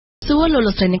សួរ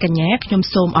លោកស្រីនិងកញ្ញាខ្ញុំ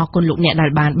សូមអរគុណលោកអ្នកដែ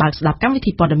លបានបើកស្ដាប់កម្មវិ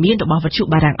ធីព័ត៌មានរបស់វិទ្យុ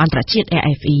បារាំងអន្តរជាតិ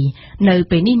RFI នៅ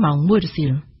ពេលនេះម៉ោង 1 រសៀ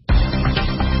ល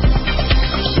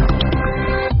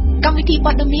កម្មវិធី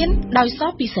ព័ត៌មានដោយស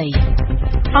ពិសី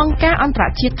អង្គការអន្តរ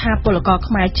ជាតិថាពលករ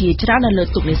ខ្មែរជាច្រើននៅលើ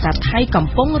ទូកនេសាទថៃកំ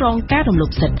ពុងរងការរំលោ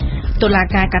ភសិទ្ធិតុលា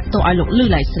ការកាត់ទោសឲ្យលោកលឺ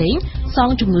ឡៃស្រេងសង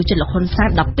ជំងឺចិត្តលោកហ៊ុនសែន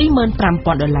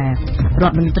$125,000រ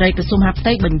ដ្ឋមន្ត្រីក្រសួងមហាផ្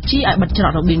ទៃបញ្ជាឲ្យបិទច្រ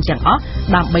ករបៀងទាំងអស់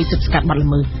ដើម្បីទប់ស្កាត់បទល្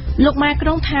មើសលោកម៉ែក្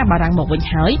រុងថាបារាំងមកវិញ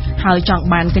ហើយចង់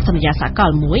បានកិច្ចសន្យាសក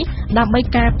លមួយដើម្បី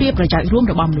ការពារប្រយោជន៍រួម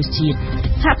របស់មនុស្សជាតិ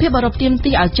សហភាពអឺរ៉ុបទាម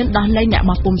ទារឲ្យចិនដោះលែងអ្នក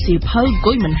បោះពុម្ពសៀវភៅ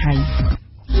គុយមិនហៃ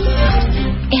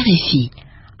RFI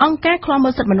អង្គការឃ្លាំមើ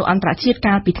លសិទ្ធិមនុស្សអន្តរជាតិ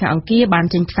កាលពីថ្ងៃអង្គារបាន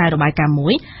ចេញផ្សាយរបាយការណ៍មួ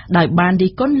យដោយបាន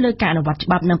រិះគន់លើការអនុវត្តច្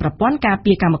បាប់និងប្រព័ន្ធការ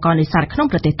ពារកម្មករនេសាទក្នុង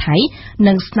ប្រទេសថៃ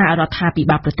និងស្នើរដ្ឋាភិ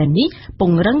បាលប្រទេសនេះព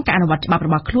ង្រឹងការអនុវត្តច្បាប់រ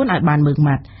បស់ខ្លួនឲ្យបានម៉ឺង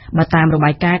ម៉ាត់បើតាមរ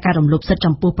បាយការណ៍ការរំលោភសិទ្ធិ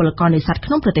ចំពោះពលករនេសាទក្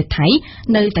នុងប្រទេសថៃ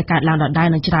នៅតែកើតឡើងដដែល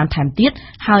និងច្រើនថែមទៀត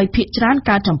ហើយភាគច្រើន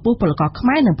កើតចំពោះពលករខ្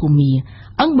មែរនិងភូមា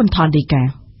អង្គប៊ុនថនដីកា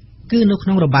គឺនៅក្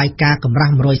នុងរបាយការណ៍កម្រា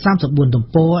ស់134ទំ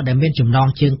ព័រដែលមានចំណង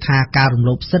ជើងថាការរំ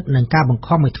លោភសិទ្ធិនិងការបង្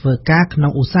ខំឲ្យធ្វើការក្នុ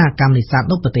ងឧស្សាហកម្មនេសាទ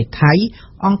នៅប្រទេសថៃ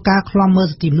អង្គការឃ្លាំមើល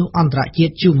សិទ្ធិមនុស្សអន្តរជា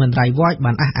តិ Human Rights Watch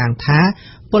បានអះអាងថា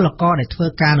ពលករដែលធ្វើ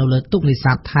ការនៅលើទូកនេ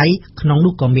សាទថៃក្នុង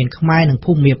នោះក៏មានខ្មែរនិង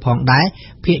ភូមាផងដែរ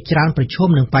ភាគច្រើនប្រឈម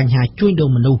នឹងបញ្ហាជួញដូរ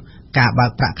មនុស្សការបើ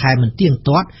កប្រាក់ខែមិនទៀង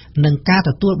ទាត់និងការ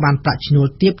ទទួលបានប្រាក់ឈ្នួល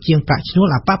ទាបជាងប្រាក់ឈ្នួល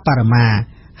អបបរមា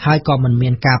ហើយក៏មិនមា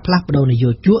នការផ្លាស់ប្ដូរន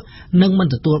យោជកនិងមិន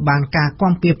ទទួលបានការ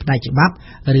គាំពារផ្នែកច្បាប់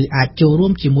ឬអាចចូលរួ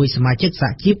មជាមួយសមាជិកស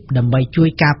ហជីពដើម្បីជួយ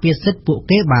ការពារសិទ្ធិពួក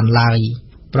គេបានឡើយ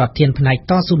ប្រធានផ្នែក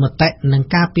តស៊ូមតិនិង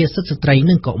ការពារសិទ្ធិស្ត្រី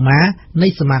និងកុមារនៃ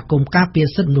សមាគមការពារ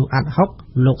សិទ្ធិមនុស្សអាត់ហុក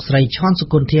លោកស្រីឈុនសុ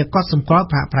គន្ធាក៏សម្គាល់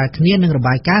ប្រហាក់ប្រហែលគ្នានឹងរ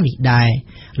បាយការណ៍នេះដែរ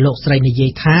លោកស្រីនិយា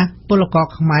យថាពលករ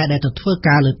ខ្មែរដែលទៅធ្វើ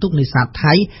ការលើទូកនេសាទ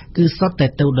ថៃគឺសុទ្ធតែ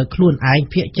ទៅដោយខ្លួនឯង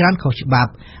ភាគច្រើនខុសច្បា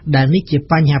ប់ដែលនេះជា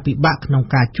បញ្ហាពិបាកក្នុង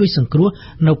ការជួយសង្គ្រោះ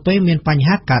នៅពេលមានបញ្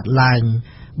ហាកើតឡើង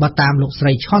បើតាមលោកស្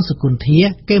រីឈុនសុគន្ធា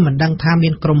គេមិនដឹងថាមា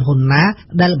នក្រុមហ៊ុនណា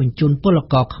ដែលបញ្ជូនពល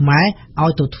ករខ្មែរឲ្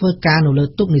យទៅធ្វើការនៅលើ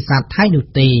ទូកនេសាទថៃនោះ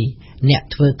ទេអ្នក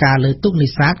ធ្វើការលើទូកនេ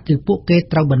សាទគឺពួកគេ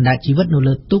ត្រូវបណ្ដាលជីវិតនៅ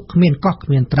លើទូកគ្មានកោះគ្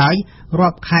មានត្រើយរា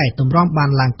ប់ខែទម្រាំបាន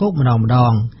ឡើងគោកម្ដ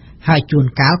ងហើយជួន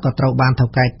កាលក៏ត្រូវបានថៅ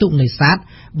កែទូកនេសាទ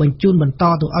បញ្ជូនបន្ត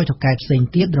ទៅឲ្យថៅកែផ្សេង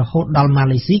ទៀតរហូតដល់ម៉ា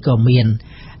ឡេស៊ីក៏មាន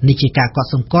នេះជាការកត់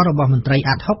សម្គាល់របស់មន្ត្រី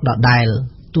អាត់ហុកដដែល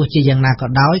ទោះជាយ៉ាងណាក៏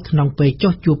ដោយក្នុងពេល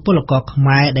ចុះជួបពលករខ្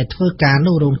មែរដែលធ្វើការ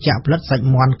នៅរោងចក្រផលិតសាច់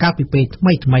មាន់កាលពីពេល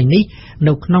ថ្មីនេះ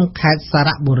នៅក្នុងខេត្តសា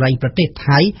រៈបុរីប្រទេស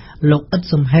ថៃលោកអ៊ិត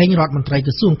សំហេងរដ្ឋមន្ត្រី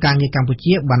ក្រសួងការងារកម្ពុ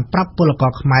ជាបានប្រាប់ពលក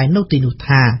រខ្មែរនៅទីនោះ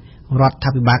ថារដ្ឋា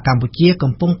ភិបាលកម្ពុជា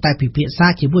កំពុងតែពិភាក្សា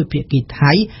ជាមួយភាគី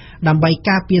ថៃដើម្បី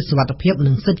ការពារសុវត្ថិភាព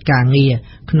និងសិទ្ធិការងារ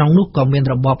ក្នុងនោះក៏មាន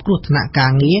របបគ្រោះថ្នាក់កា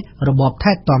រងាររបប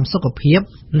ថែទាំសុខភាព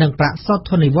និងប្រាក់សោ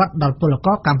ធននិវត្តន៍ដល់ពលក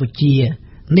រកម្ពុជា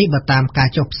នេះបើតាមការ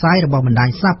ចុះផ្សាយរបស់បណ្ដាញ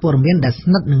សារព័ត៌មានដែលស្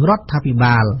និទ្ធនឹងរដ្ឋាភិ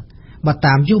បាលបើ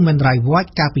តាម Human Rights Watch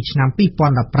កាលពីឆ្នាំ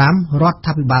2015រដ្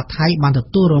ឋាភិបាលថៃបានទ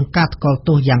ទួលរងការថ្កោល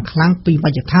ទោសយ៉ាងខ្លាំងពីម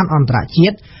ជ្ឈដ្ឋានអន្តរជា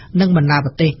តិនិងបណ្ដា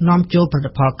ប្រទេសនាំចូលផលិត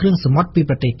ផលគ្រឿងសមុទ្រពី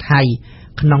ប្រទេសថៃ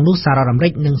ក្នុងនោះសហរដ្ឋអាមេរិ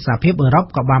កនិងសហភាពអឺរ៉ុប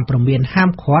ក៏បានព្រមានហាម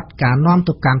ឃាត់ការនាំ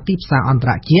ទៅកាន់ទីផ្សារអន្ត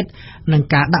រជាតិនិង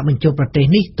ការដាក់បញ្ចូលប្រទេស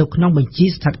នេះទៅក្នុងបញ្ជី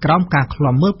ស្ថិតក្រោមការឃ្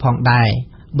លាំមើលផងដែរ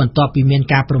បន្ទាប់ពីមាន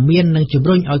ការព្រមាននិងជំ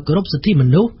រុញឲ្យគោរពសិទ្ធិម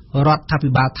នុស្សរដ្ឋាភិ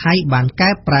បាលថៃបានកែ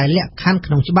ប្រែលក្ខខណ្ឌ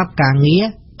ក្នុងច្បាប់ការងារ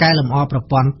កែលម្អប្រ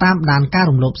ព័ន្ធតាមដានការ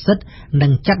រំលោភសិទ្ធិនិ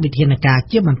ងចាត់វិធានការ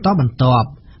ជាបន្តបន្ទាប់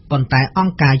ប៉ុន្តែអ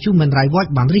ង្គការ Human Rights Watch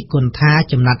បានរិះគន់ថា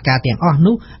ចំណាត់ការទាំងអស់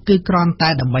នោះគឺគ្រាន់តែ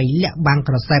ដើម្បីលាក់បាំង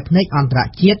ក្រសែភ្នែកអន្តរ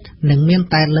ជាតិនិងមាន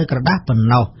តែលើក្រដាសប៉ុណ្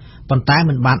ណោះប៉ុន្តែ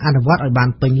មិនបានអនុវត្តឲ្យបាន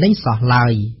ពេញលេញសោះឡើ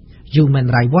យHuman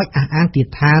Rights Watch អះអាងទៀត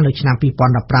ថានៅឆ្នាំ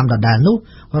2015ដដែលនោះ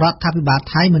រដ្ឋាភិបាល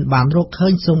ថៃមិនបានរកឃើ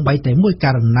ញសូម្បីតែមួយក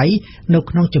រណីនៅ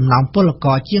ក្នុងចំណោមពលក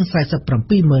រជាង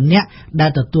47,000 នាក់ដែ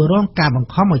លទទួលរងការបង្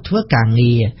ខំឲ្យធ្វើការ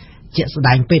ងារជាក់ស្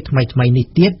ដែងពេលថ្មីនេះ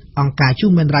ទៀតអង្គការ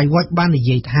Human Rights Watch បាននិ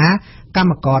យាយថាកម្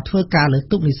មករធ្វើការលើ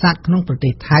ទូកនេសាទក្នុងប្រទេ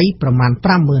សថៃប្រមាណ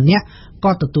 50,000 នាក់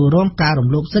ក៏ទទួលរងការរំ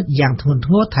លោភសិទ្ធិយ៉ាងធ្ងន់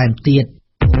ធ្ងរថែមទៀត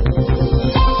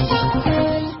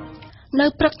នៅ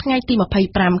ព្រឹកថ្ងៃទី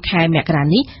25ខែមករា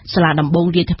នេះសាលាដំបង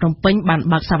រាជធានីភ្នំពេញបាន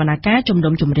បើកសវនាការជំ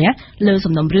នុំជម្រះលើ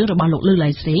សំណុំរឿងរបស់លោកលឺឡៃ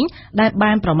ស្រេងដែល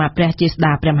បានប្រមាថព្រះជាស្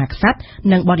ដាព្រះមហាក្សត្រ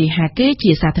និងបរិហាគេ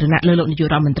ជាសាធារណៈលើលោកនាយក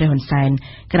រដ្ឋមន្ត្រីហ៊ុនសែន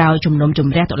ក្រោយជំនុំជ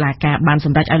ម្រះតុលាការបានស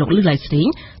ម្រេចឲ្យលោកលឺឡៃស្រេង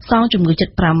សងជំងឺចិ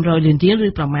ត្ត500លានរៀលឬ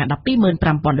ប្រមាណ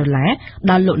$125,000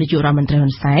ដល់លោកនាយករដ្ឋមន្ត្រីហ៊ុ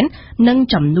នសែននិង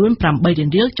ចំនួន8លាន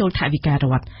រៀលចូលថវិការដ្ឋ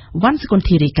វ៉ាន់សកុន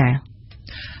ធីរីកា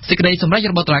សេចក្តីសម្រេច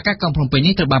របស់តុលាការក្រុងភ្នំពេញ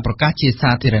នេះត្រូវបានប្រកាសជា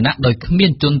សាធារណៈដោយគ្មា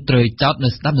នជនត្រូវចោទនៅ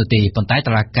ស្ដាប់នោះទេប៉ុន្តែ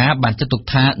តុលាការបានចាត់ទុក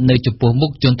ថានៅចំពោះមុ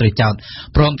ខជនត្រូវចោទ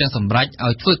ព្រមទាំងសម្រេច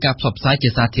ឲ្យធ្វើការផ្សព្វផ្សាយជា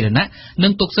សាធារណៈនិ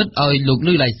ងទុកសិទ្ធិឲ្យលោក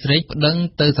លឺឡៃស្រេងប្តឹង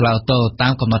ទៅសាលាឧទ្ធរតា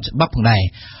មកំណត់ច្បាប់ផងដែរ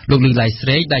លោកលឺឡៃស្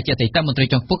រេងដែលជាអតីតមន្ត្រី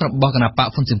ជាន់ខ្ពស់របស់គណៈបក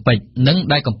ហ៊ុនស៊ិនប៉ិចនិង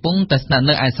ដែលកំពុងតែស្នាក់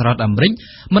នៅឯសហរដ្ឋអាមេរិក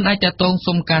មិនអាចតាក់ទង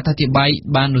សុំការអធិប្បាយ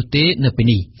បាននោះទេនៅពេល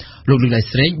នេះលោកលឺឡៃ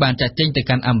ស្រេងបានចាត់ចេញទៅ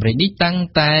កាន់អាមេរិកនេះតាំង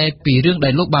តែពីរឿងដែ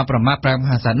លលោកបានប្រមាថព្រះម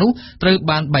ហាក្សត្រនោះត្រូវ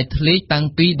បានបែកធ្លាយតាំង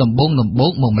ពីដំបូង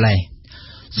មកម្លេះ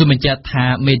សូមបញ្ជាក់ថា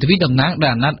មេធាវីតំណាងដោ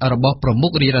យអាណត្តិរបស់ប្រមុ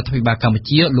ខរាជរដ្ឋាភិបាលកម្ពុ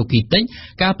ជាលោកគីតិច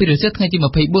កាលពីរសៀលថ្ងៃទី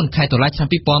24ខែតុលាឆ្នាំ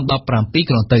2017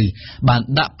កន្លងទៅបាន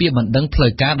ដាក់ពាក្យបណ្ដឹងផ្លូ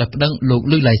វការដោយប្តឹងលោក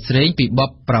លឺឡៃស្រេងពីបទ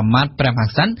ប្រមាថព្រះមហា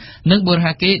ក្សត្រនិងបរិ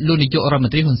ហាកេលោកនាយករដ្ឋម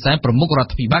ន្ត្រីហ៊ុនសែនប្រមុខរដ្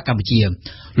ឋាភិបាលកម្ពុជា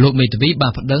លោកមេធាវីបា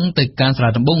នប្តឹងទៅកាន់សាលា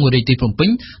ដំបងរាជធានីភ្នំពេញ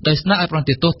ដោយស្នើឲ្យប្រន្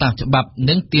ទាទោសតាមច្បាប់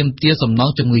និងទាមទារសំណង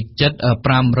ជំងឺចិត្ត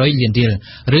500លានរៀល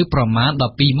ឬប្រមាណ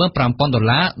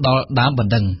$125,000ដល់ដើមប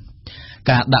ណ្ដឹង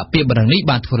ការដាក់ពាក្យបណ្ដឹងនេះ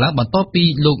បានធ្វើឡើងបន្ទាប់ពី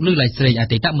លោកលឺឡៃស្រេងអ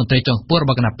តីតមន្ត្រីជាន់ខ្ពស់រ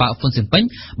បស់គណៈបកហ៊ុនស៊ិនប៉ិច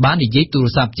បាននិយាយទូរ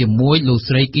ស័ព្ទជាមួយលោក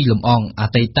ស្រីគីលំអងអ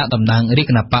តីតតំណាងរាជ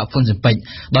គណៈបកហ៊ុនស៊ិនប៉ិច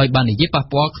ដោយបាននិយាយប៉ះ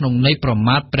ពាល់ក្នុងន័យប្រ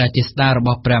មាថព្រះជាស្ដារប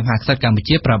ស់ព្រះមហាក្សត្រកម្ពុ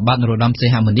ជាព្រះបាទនរោត្តមសី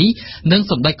ហមុនីនិង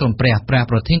សម្ដេចក្រមព្រះ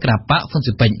ប្រធានគណៈបកហ៊ុន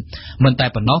ស៊ិនប៉ិចមិនតែ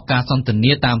ប៉ុណ្ណោះការសន្ទ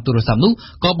នាតាមទូរស័ព្ទនោះ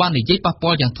ក៏បាននិយាយប៉ះពា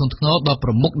ល់យ៉ាងធ្ងន់ធ្ងរដល់ប្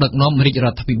រមុខដឹកនាំរាជរ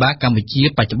ដ្ឋាភិបាលកម្ពុជា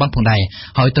បច្ចុប្បន្នផងដែរ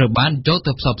ហើយត្រូវបានយក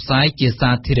ទៅផ្សព្វផ្សាយជា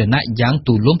សាធារណៈយ៉ាង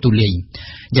ទូលំទូលាយ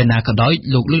យ៉ាងណាក៏ដោយ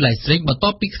លោកលឺឡៃស្រេងបន្ទា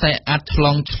ប់ពីខ្សែអាចឆ្ល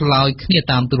ងឆ្លើយគ្នា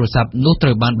តាមទូរស័ព្ទនោះត្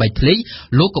រូវបានបែកធ្លាយ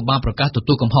លោកក៏បានប្រកាសទ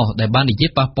ទួលកំហុសដែលបាននិយាយ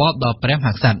ប៉ះពាល់ដល់ព្រះម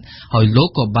ហាក្សត្រហើយលោក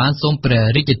ក៏បានសូមព្រះ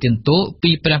រាជទានទោស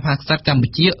ពីព្រះមហាក្សត្រកម្ពុ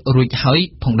ជារួចហើយ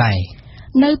ផងដែរ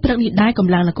នៅព្រឹកនេះដែរក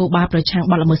ម្លាំងនគរបាលប្រឆាំង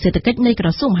បទល្មើសសេដ្ឋកិច្ចនៃក្រ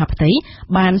សួងមហាផ្ទៃ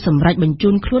បានសម្រេចបញ្ជូ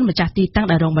នខ្លួនម្ចាស់ទីតាំង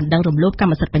ដែលរងបណ្ដឹងរំលោភក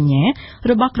ម្មសិទ្ធិបញ្ញា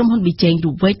របស់ក្រុមហ៊ុនប៊ីចេង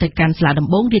រូវេទៅកាន់សាលាដំ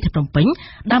បងរាជធានីភ្នំពេញ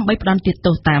ដើម្បីផ្តន្ទា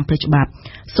ទោសតាមផ្លូវច្បាប់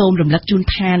សូមរំលឹកជូន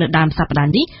ថានៅដើមសប្តា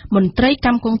ហ៍នេះមន្ត្រីក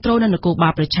ម្មគងត្រូលនៅនគរបា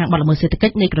លប្រឆាំងបទល្មើសសេដ្ឋកិ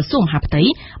ច្ចនៃក្រសួងមហាផ្ទៃ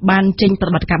បានចេញប្រ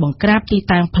តិបត្តិការបង្ក្រាបទី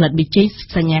តាំងផលិតប៊ីចេង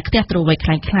សញ្ញាផ្ទះទ្រវែកค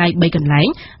ล้ายៗ3កន្លែង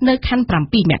នៅខណ្ឌ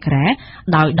7មករា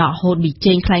ដោយដកហូតប៊ី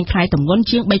ចេងคล้ายៗទម្ងន់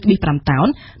ជាង 3.5 តោន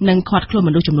និងឃាត់ខ្លួនម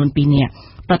នុស្សចំនួន2នាក់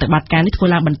ប្រតិបត្តិការនេះធ្វើ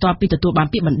ឡើងបន្ទាប់ពីទទួលបាន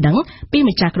ពាក្យបណ្ដឹងពី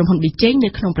ម្ចាស់ក្រុមហ៊ុនប៊ីចេងនៅ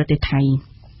ក្នុងប្រទេសថៃ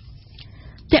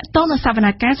តាក់ទងនឹងសវន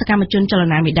កម្មសកម្មជនចល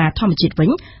នាមេដាធម្មជាតិវិញ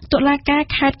តុលាការ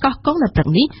ខេត្តកោះកុងនៅព្រឹក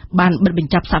នេះបានបិទប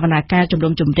ញ្ចប់សវនកម្មជំ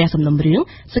នុំជម្រះសំណុំរឿង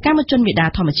សកម្មជនមេដា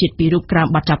ធម្មជាតិពីររូបក្រោម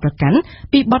បទចោទប្រកាន់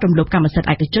ពីបទរំលោភកម្មសិទ្ធិ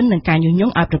ឯកជននិងការញុះញ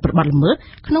ង់ឲ្យប្រព្រឹត្តបទល្មើស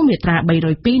ក្នុងមាត្រា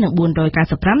302និង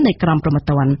495នៃក្រមព្រហ្ម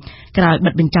ទណ្ឌក្រោយ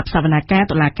បិទបញ្ចប់សវនកម្ម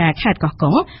តុលាការខេត្តកោះកុ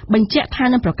ងបញ្ជាក់ថា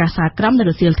នឹងប្រកាសសាលក្រមនៅ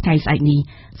រសៀលថ្ងៃស្អែកនេះ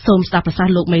សូមស្ដាប់ប្រសាស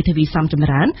ន៍លោកមេធាវីសំចម្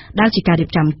រើនដែលជាការរៀប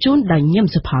ចំជូនដោយញឹម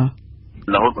សុផល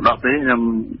រហូតដល់ទេខ្ញុំ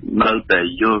នៅតែ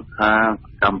យល់ថា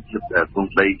កម្មវិធីដែលគ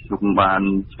ង់ដីខ្ញុំបាន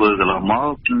ធ្វើកន្លងម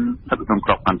កគឺស្ថិតក្នុងក្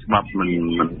របខ័ណ្ឌច្បាប់មិ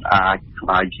នអាចខ្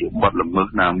លាយជាបទល្មើស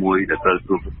ណាមួយដែលត្រូវធ្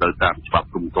វើទៅតាមច្បាប់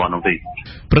គុំទាន់នោះទេ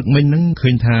ព្រឹកមិញហ្នឹងឃើ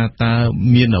ញថាតើ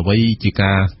មានអ្វីជា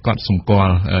ការកត់សម្គា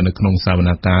ល់នៅក្នុងសវ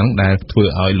នកម្មដែលធ្វើ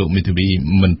ឲ្យលោកមេធាវី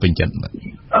មិនពេញចិត្តបាទ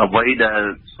អ្វីដែល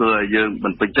ធ្វើឲ្យយើងមិ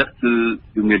នពេញចិត្តគឺ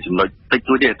មានចំណុចតិច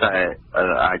តួចទេតែ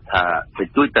អាចថាតិច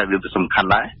តួចតែវាសំខាន់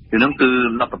ដែរគឺហ្នឹងគឺ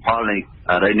លទ្ធផល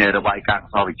នៃរបាយការណ៍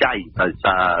សវិច័យដោយ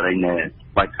សារ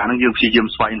បាយខាងហ្នឹងយើងព្យាយាម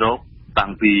ស្វែងរកតាំ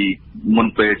ងពីមុន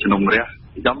ពេលជំនុំរះ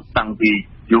ខ្ញុំតាំងពី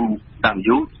យូរ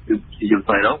គឺព្យាយាម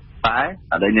ស្វែងរកតែ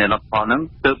នៃលទ្ធផលហ្នឹង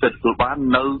ទើបតែទទួលបាន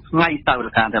នៅថ្ងៃសវន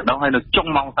កម្មតែម្ដងហើយនៅចុង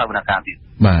ម៉ោងសវនកម្មទៀត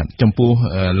បាទចំពោះ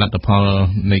លទ្ធផល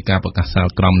នៃការប្រកាសសាល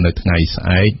ក្រមនៅថ្ងៃស្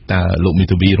អែកតើលោកមេ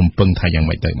ធាវីរំពឹងថាយ៉ាង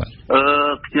ម៉េចទៅបាទ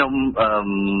ខ្ញុំ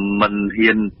មិន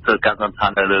ហ៊ានធ្វើការសន្និដ្ឋា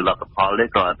នទៅលើលទ្ធផលទេ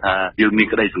គ្រាន់ថាយើងមាន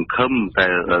ក្តីសង្ឃឹមតែ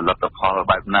លទ្ធផល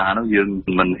បែបណានោះយើង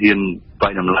មិនហ៊ានស្វែ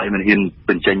ងតម្លៃមិនហ៊ាន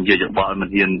បញ្ចេញជាយោបល់មិន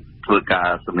ហ៊ានធ្វើការ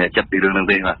សម្រេចចិត្តពីរឿងហ្នឹង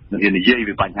ទេបាទមិនហ៊ាននិយាយ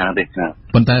ពីបញ្ហាទេ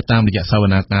ប៉ុន្តែតាមរយៈសវ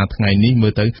នាការថ្ងៃនេះមើ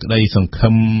លទៅក្តីសង្ឃឹ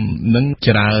មនឹង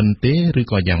ច្រើនទេឬ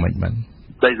ក៏យ៉ាងម៉េចបាទ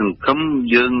ក្តីសង្ឃឹម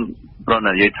យើងព្រោះ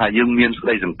និយាយថាយើងមានក្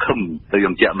តីសង្ឃឹមទៅខ្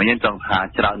ញុំជាក់មិញចង់ថា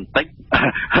ច្រើនតិច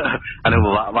អានោះ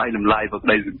ពិបាកវាយតម្លៃពីក្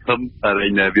តីសង្ឃឹមហើយ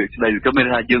វាក្តីសង្ឃឹមមាន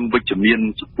ថាយើងវិជ្ជមាន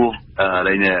ចំពោះ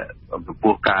ចំ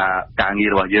ពោះការងារ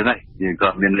របស់យើងហើយយើងក៏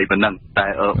មានន័យប៉ុណ្ណឹងតែ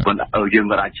យើង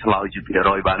មិនអាចឆ្លើយជា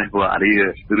100%បានទេព្រោះអានេះ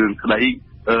រឿងក្តី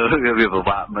វាពិ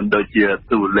បាកមិនដូចជា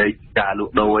តួលេខការល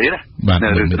ក់ដូរអីណា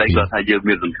រឿងក្តីគាត់ថាយើង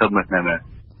មានសង្ឃឹមហ្នឹង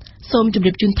សូមជម្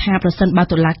រាបជូនថាប្រសិនបើ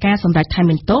តុលាការសម្រេចថា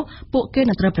មានទោសពួកគេ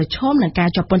នឹងត្រូវប្រឈមនឹងការ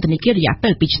ជាប់ពន្ធនាគាររយៈពេ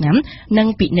ល2ឆ្នាំនិង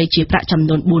ពិន័យជាប្រាក់ចំ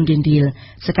នួន4លានរៀល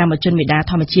សកម្មជនមេដា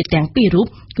ធម្មជាតិទាំងពីររូប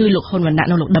គឺលោកហ៊ុនវណ្ណៈ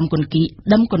និងលោកដឹមគុន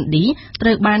ឌីត្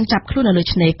រូវបានចាប់ខ្លួននៅលើ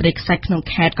ឆ្នេរព្រែកខ្សាច់ក្នុង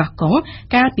ខេត្តកោះកុង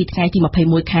កាលពីថ្ងៃទី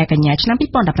21ខែកញ្ញាឆ្នាំ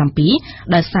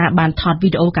2017ដោយសារបានថតវី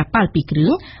ដេអូកាប៉ាល់2គ្រឿ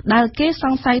ងដែលគេស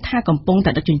ង្ស័យថាកំពុង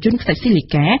តែដឹកជញ្ជូនខ្សាច់ស៊ីលី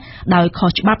កាដោយខុស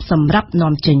ច្បាប់សម្រាប់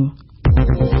នាំចេញ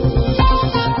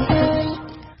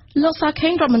លោកសាខេ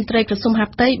ងរដ្ឋមន្ត្រីក្រសួងមហា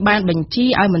ផ្ទៃបានបញ្ជា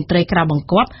ឲ្យមន្ត្រីក្រៅបង្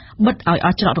គាប់បិទឲ្យអ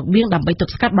ស់ច្រករបៀងដើម្បីទ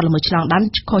ប់ស្កាត់បទល្មើសឆ្លងដែន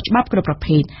ខុសច្បាប់គ្រប់ប្រ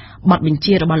ភេទបទបញ្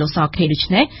ជារបស់លោកសាខេងដូច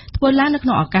នេះធ្វើឡើងនៅក្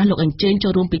នុងឱកាសលោកអញ្ជើញចូ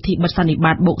លរួមពិធីបិទសន្និ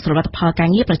បាតបូកសរុបលទ្ធផលការ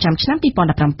ងារប្រចាំឆ្នាំ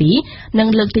2017និង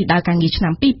លើកទិសដៅការងារឆ្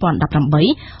នាំ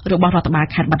2018របស់រដ្ឋបាល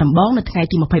ខេត្តបាត់ដំបងនៅថ្ងៃ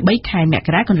ទី23ខែមក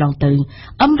រាកន្លងទៅ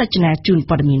រចនាជូន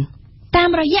ព័ត៌មានតាម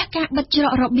រយៈការបិទច្រ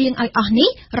ករបៀងឲ្យអស់នេះ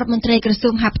រដ្ឋមន្ត្រីក្រសួ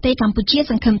ងមហាផ្ទៃកម្ពុជា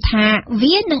សង្ឃឹមថា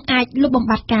វានឹងអាចលុបបំ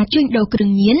បាត់ការជួញដូរគ្រឿ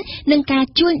ងញៀននិងការ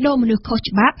ជួញដូរមនុស្សខុស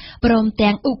ច្បាប់ព្រម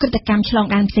ទាំងឧក្រិដ្ឋកម្មឆ្លង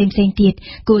ដែនផ្សេងៗទៀត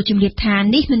គួរជំរាបថា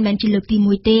នេះមិនមែនជាលើកទី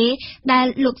1ទេដែល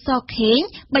លោកសខេង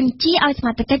បញ្ជាឲ្យសម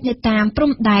ត្ថកិច្ចនៅតាមព្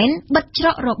រំដែនបិទច្រ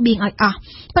ករបៀងឲ្យអស់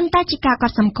ប៉ុន្តែជាការក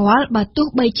ត់សម្គាល់បើទោះ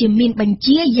បីជាមានបញ្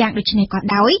ជាយ៉ាងដូចនេះក៏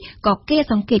ដោយក៏គេ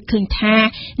សង្កេតឃើញថា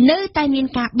នៅតែមាន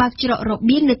ការបើកច្រករ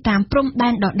បៀងនៅតាមព្រំដែ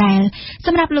នដដែលស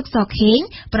ម្រាប់លោកសខេង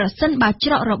ប្រសិនបើច្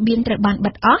រករបៀងត្រូវបាន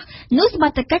បិទអស់នោះសម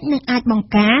ត្ថកិច្ចនឹងអាចបង្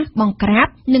ការបង្ក្រាប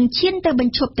និងឈានទៅប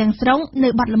ញ្ឈប់ទាំងស្រុងនៅ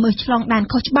បទល្មើសឆ្លងដែន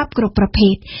ខុសច្បាប់គ្រប់ប្រភេ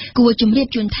ទគួរជម្រាប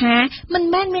ជូនថាមិន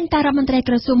មែនមានតែរដ្ឋមន្ត្រី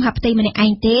ក្រសួងមហាផ្ទៃម្នាក់ឯ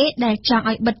ងទេដែលចង់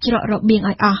ឲ្យបិទច្រករបៀង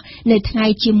ឲ្យអស់នៅថ្ងៃ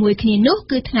ជាមួយគ្នានោះ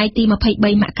គឺថ្ងៃទី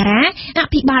23មករាអ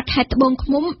ភិបាលខេត្តត្បូងឃ្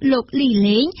មុំលោកលី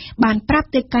លេងបានប្រាប់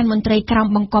ទៅកាន់មន្ត្រីក្រម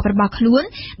បង្គាប់របស់ខ្លួន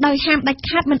ដោយហាមដាច់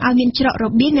ខាតមិនឲ្យមានច្រករ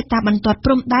បៀងនៅតាមបន្ទាត់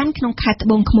ព្រំដែនក្នុងខេត្តត្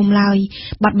បូងឃ្មុំឡើយ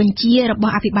បទបញ្ជារប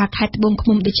ស់អភិបាលខេត្តត្បូងឃ្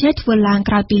មុំដូចនេះធ្វើឡើង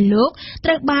ក្រោយពីលោកត្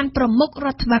រូវបានប្រមុខរ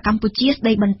ដ្ឋបាលកម្ពុជាស្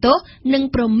ដីបន្ទោសនិង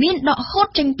ព្រមានដកហូត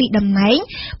ចេញពីតំណែង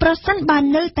ប្រសិនបើ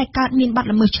នៅតែកើតមានបទ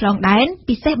ល្មើសឆ្លងដែន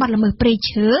ពិសេសបទល្មើសព្រៃ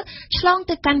ឈើឆ្លង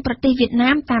ទៅកាន់ប្រទេសវៀត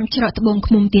ណាមតាមច្រកត្បូង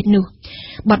ឃ្មុំទៀតនោះ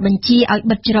បទបញ្ជាឲ្យ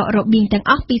បិទច្រករបៀងទាំង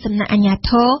អស់ពីសំណាក់អាជ្ញា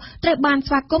ធរត្រូវបាន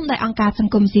ស្វាគមន៍ដោយអង្គការស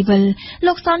ង្គមស៊ីវិល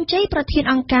លោកសនជ័យប្រធាន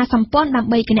អង្គការសម្ព័ន្ធដើ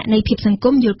ម្បីគណនេយ្យភាពសង្គ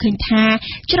មយល់ឃើញថា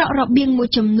ច្រករបៀងមួយ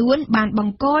ចំនួនបានប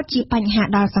ង្កជាបញ្ហា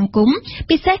ដល់សង្គម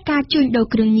ពិសេសការជួញដូរ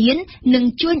គ្រឿងញៀននិង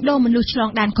ជួញដូរមនុស្សឆ្លង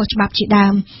ដែនខុសច្បាប់ជាដើ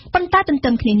មប៉ុន្តែទន្ទឹ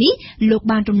មគ្នានេះលោក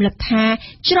បានរំលឹកថា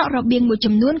ច្រករបៀងមួយ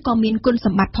ចំនួនក៏មានគុណស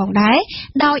ម្បត្តិផងដែរ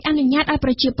ដោយអនុញ្ញាតឲ្យប្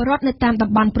រជាពលរដ្ឋនៅតាមតំ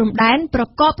បន់ព្រំដែនប្រ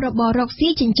កបរបររកស៊ី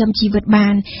ចិញ្ចឹមជីវិតបា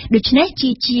នដូច្នេះ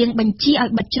ជាងបញ្ជាឲ្យ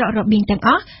បិទច្រករបៀងទាំងអ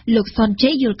ស់លោកសុនជ័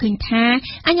យយល់ឃើញថា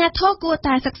អាជ្ញាធរគួរ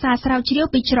តែសិក្សាស្រាវជ្រាវ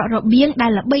ពីច្រករបៀងដែ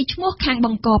លល្បីឈ្មោះខាងប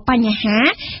ង្កបញ្ហា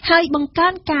ហើយបង្កើ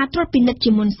នការត្រួតពិនិត្យ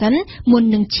ជាមុនសិនមុន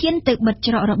នឹងឈានទៅបិទ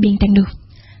ច្រករបៀងទាំងនោះ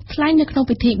ថ្លែងនៅក្នុង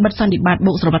ពិធីបិទសន្និបាត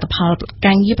បូកសរុបលទ្ធផល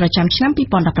ការងារប្រចាំឆ្នាំ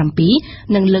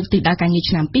2017និងលើកទិសដៅការងារ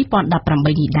ឆ្នាំ2018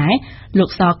នេះដែរលោក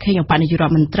សខេងអបនាយករ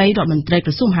ដ្ឋមន្ត្រីក្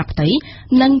រសួងមហាផ្ទៃ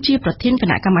និងជាប្រធានគ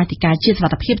ណៈកម្មាធិការជាតិសុវ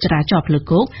ត្ថិភាពចរាចរណ៍ផ្លូវ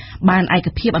គោកបានឯក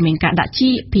ភាពឲ្យមានការដាក់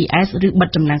GPS ឬបិទ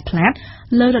ចំណាំងផ្លាត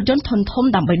លើរថយន្តធុនធំ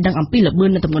ដើម្បីដឹងអំពីល្បឿន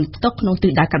និងទម្ងន់ផ្ទុកក្នុងទិ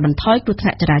សដៅកាត់បន្ថយគ្រោះថ្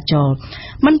នាក់ចរាចរណ៍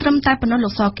មិនត្រឹមតែប៉ុណ្ណោះលោ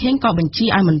កសខេងក៏បញ្ជា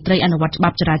ឲ្យមន្ត្រីអនុវត្តច្បា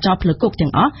ប់ចរាចរណ៍ផ្លូវគោកទាំ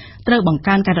ងអស់ត្រូវបង្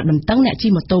កើនការរឹតបន្តឹងអ្នកជិះ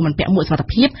ម៉ូតូមិនពាក់មួកសុវត្ថិ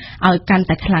ភាពឲ្យកាន់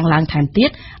តែខ្លាំងឡើងថែមទៀត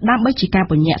ដើម្បីជាការ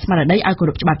ពញ្ញាក់ស្មារតីឲ្យគោ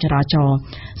រពច្បាប់ចរាចរណ៍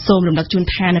សូមរំលឹកជូន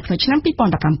ថានៅក្នុងឆ្នាំ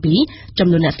2017ចំ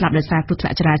នួនអ្នកស្លាប់ដោយសារគ្រោះថ្នា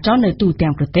ក់ចរាចរណ៍នៅទូទាំ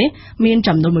ងប្រទេសមាន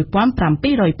ចំនួន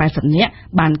1780នាក់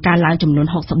បានកើនឡើងចំនួន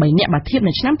63នាក់បើធៀប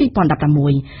នឹងឆ្នាំ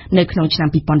2016នៅក្នុងឆ្នាំ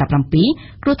2017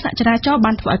គ្រោះថ្នាក់ចរាចរណ៍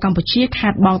បានធ្វើឲ្យកម្ពុជាខា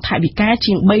តបង់ថវិកា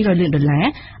ជាង$300លាន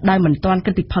ដោយមិនទាន់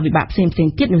គិតពីផលវិបាកផ្សេងៗ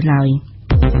ទៀតនោះឡើយ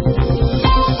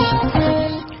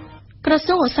ក្រ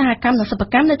សួងឧស្សាហកម្មនិងសិប្ប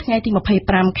កម្មនៅថ្ងៃទី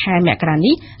25ខែមករា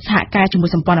នេះសហការជាមួយ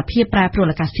សម្ព័ន្ធភាពប្រែប្រួល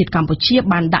អាកាសធាតុកម្ពុជា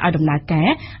បានដាក់ឲ្យដំណើរការ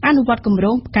អនុវត្តគម្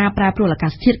រោងការប្រែប្រួលអាកា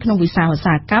សធាតុក្នុងវិស័យឧស្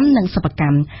សាហកម្មនិងសិប្បក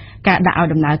ម្មការដាក់ឲ្យ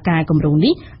ដំណើរការគម្រោង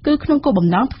នេះគឺក្នុងគោលបំ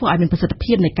ណងធ្វើឲ្យមានប្រសិទ្ធ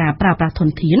ភាពនៃការប្រើប្រាស់ធន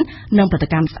ធាននិងផលិត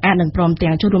កម្មស្អាតនិងព្រម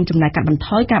ទាំងចូលរួមចំណែកកាត់បន្ថ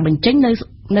យការបញ្ចេញ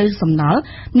នៅសំណល់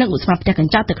និងឧស្ម័នផ្ទះក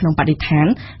ញ្ចក់ទៅក្នុងបរិស្ថាន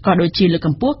ក៏ដូចជាលើកក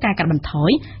ម្ពស់ការកាត់បន្ថ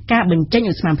យការបញ្ចេញ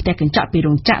ឧស្ម័នផ្ទះកញ្ចក់ពី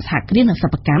រោងចក្រសហគ្រាសនិងសិ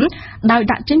ប្បកម្មដោយ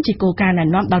ដាក់ចេញជាគោលការណ៍ណែ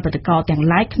នាំដល់ផលិតករទាំង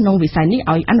ឡាយក្នុងវិស័យនេះ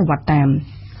ឲ្យអនុវត្តតាម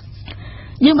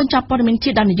យើងបញ្ចប់ព័ត៌មានជា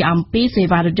តិដល់នយោបាយអំពីសេ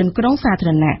វារថយន្តក្រុងសាធា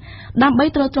រណៈដើម្បី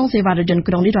ទ្រទ្រង់សេវារថយន្ត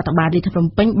ក្រុងនេះរដ្ឋបាលរាជធានីភ្នំ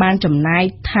ពេញបានចំណាយ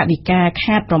ថវិកា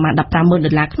ខាតប្រមាណ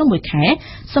$150,000ក្នុងមួយខែ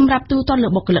សម្រាប់ទូទាត់លើ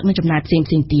បុគ្គលិកនិងចំណាយផ្សេងៗ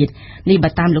ទៀតនេះបើ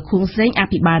តាមលោកខួងសេងអ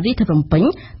ភិបាលរាជធានីភ្នំពេញ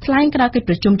ថ្លែងក្រោយកិច្ច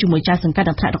ប្រជុំជាមួយចៅសង្កាត់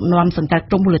និងថ្នាក់ដឹកនាំសង្កាត់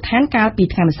ក្រុងមូលដ្ឋានកាលពី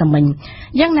ថ្ងៃម្សិលមិញ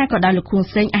យ៉ាងណាក៏ដោយលោកខួង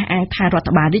សេងអះអាងថារដ្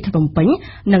ឋបាលរាជធានីភ្នំពេញ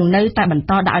នឹងនៅតែបន្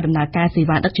តដាក់ឲ្យដំណើរការសេ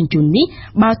វាដឹកជញ្ជូននេះ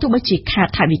បើទោះបីជាខាត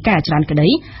ថវិកាច្រើនក្តី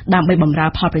ដើម្បីបម្រើ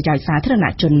ផលប្រយោជន៍សាធារណ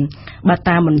ជនបើ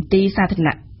តាមមន្ទីរសាធារ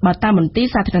ណៈ បើតាមមន្ទីរ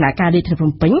សាធារណការរាជធានីភ្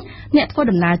នំពេញអ្នកធ្វើ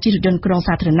ដំណើរជិះរថយន្តក្រុង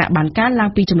សាធារណៈបានកើនឡើង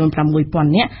ពីចំនួន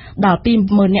 6,000 នាក់ដល់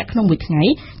 20,000 នាក់ក្នុងមួយថ្ងៃ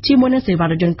ជាមួយនឹងសេវា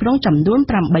រថយន្តក្រុងចំនួន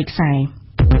 8 ខ្សែ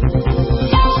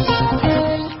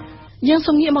យើង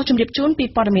សូមងាកមកជម្រាបជូនពី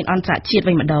ព័ត៌មានអន្តរជាតិ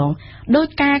វិញម្ដងដោយ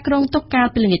ការក្រុងតុកកាល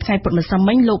ពីល្ងាចថ្ងៃពុធម្សិល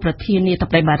មិញលោកប្រធានាធិប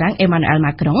តីបារាំងអេម៉ានូអែល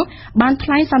ម៉ាក្រុងបានថ្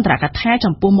លែងសន្ទរកថា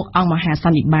ចំពោះមុខអង្គមហាស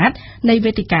ន្និបាតនៃ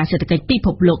វេទិកាសេដ្ឋកិច្ចពិភ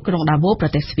ពលោកក្រុងដាវូប្រ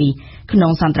ទេសស្វីក្នុ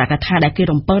ងសន្ទរកថាដែលគេ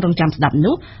រំពឹងរង់ចាំស្ដាប់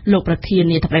នោះលោកប្រធា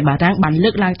នាធិបតីបារាំងបានលើ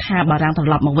កឡើងថាបារាំងត្រ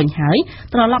ឡប់មកវិញហើយ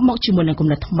ត្រឡប់មកជាមួយនឹងគំ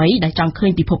និតថ្មីដែលចង់ឃើ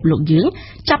ញពិភពលោកយើង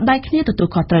ចាប់ដៃគ្នាទទួល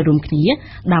ខុសត្រូវរួមគ្នា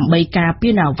ដើម្បីការពា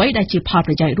រនៅអ្វីដែលជាផល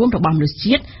ប្រយោជន៍រួមរបស់មនុស្ស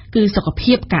ជាតិគឺសុខ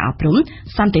ភាពការអប់រំ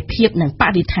សន្តិភាពនិងប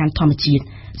រិស្ថានធម្មជាតិ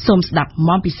សូមស្ដាប់ម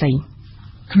មពិសី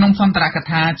ក្នុងសន្ទរក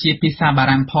ថាជាភាសាបា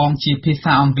រាំងផងជាភា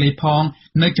សាអង់គ្លេសផង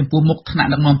នៅចំពោះមុខថ្នាក់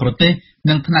ដឹកនាំប្រទេស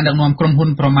និងថ្នាក់ដឹកនាំក្រុមហ៊ុន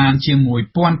ប្រមាណជា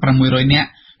 1,600 នាក់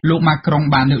លោកម៉ាក្រុង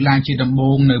បានលើកឡើងជាដំ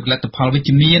បូងនៅផលិតផលវិជ្ជ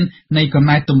មាននៃកំ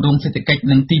ណែទម្រង់សេដ្ឋកិច្ច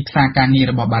និងទីផ្សារការងារ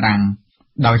របស់បារាំង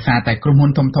ដោយសារតែក្រុមហ៊ុ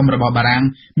នធំៗរបស់បារាំង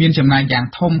មានចំណាយយ៉ាង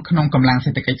ធំក្នុងកម្លាំង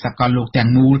សេដ្ឋកិច្ចសកលលោកទាំង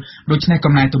មូលដូច្នេះ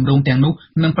កំណែទម្រង់ទាំងនោះ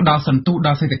នឹងផ្ដល់សន្ទុះដ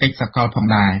ល់សេដ្ឋកិច្ចសកលផង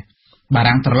ដែរបា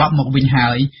រាំងត្រឡប់មកវិញហើ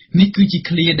យនេះគឺជា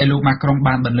ឃ្លាដែលលោកម៉ាក្រុង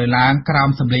បានបន្លឺឡើងក្រោម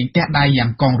សម្លេងទះដៃយ៉ាង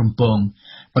កងរំពង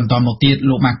បន្តមកទៀត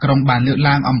លោកម៉ាក្រុងបានលើក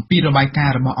ឡើងអំពីរបាយការ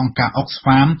ណ៍របស់អង្គការ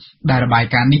Oxfam ដែលរបាយ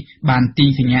ការណ៍នេះបានទាញ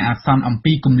សញ្ញាអាសន្នអំ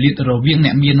ពីគម្លាតរវាងអ្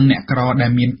នកមាននិងអ្នកក្រដែ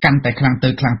លមានកាន់តែខ្លាំង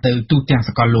ទៅទូទាំងស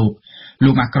កលលោ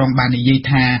កម៉ាក្រុងបាននិយាយ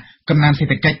ថាកំណើនសេ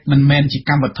ដ្ឋកិច្ចមិនមែនជា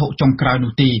កម្មវត្ថុចុងក្រោយ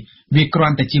នោះទេវាគ្រា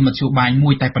ន់តែជាមធ្យោបាយមួ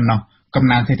យតែប៉ុណ្ណោះកំ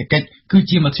ណើនសេដ្ឋកិច្ចគឺ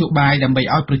ជាមធ្យោបាយដើម្បី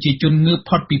ឲ្យប្រជាជនងើប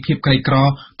ផុតពីភាពក្រីក្រ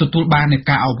ទទួលបាននូវ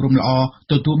ការអប់រំល្អ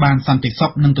ទទួលបានសន្តិសុ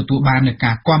ខនិងទទួលបាននូវ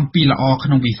ការគាំពារល្អក្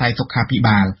នុងវិស័យសុខាភិ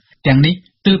បាលទាំងនេះ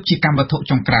ទើបជាកម្មវត្ថុ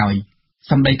ចុងក្រោយ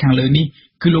សម្ដីខាងលើនេះ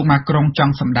គឺលោកម៉ាក្រុងច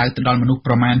ង់សម្ដៅទៅដល់មនុស្ស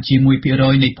ប្រមាណជា 1%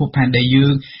 នៃភពផែនដីយើ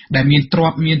ងដែលមានទ្រ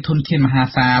ព្យមានធនធានមហា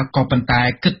សាលក៏ប៉ុន្តែ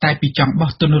គិតតែពីចង់បោះ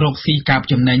ទុនរកស៊ីកាប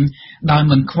ចំណេញដោយ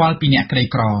មិនខ្វល់ពីអ្នកក្រី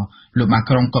ក្រលោកម៉ា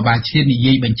ក្រុងក៏បានឆ្លៀតនិ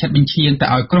យាយបញ្ឆិតបញ្ឈៀងទៅ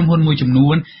ឲ្យក្រុមហ៊ុនមួយចំនួ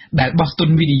នដែលបោះទុន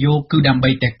វិនិយោគគឺដើម្បី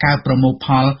តែកើបប្រមូលផ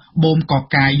លបូមក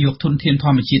កាយយកធនធានធ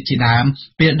ម្មជាតិជាដើម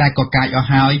ពេលដែលកកាយអស់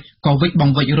ហើយក៏វិចប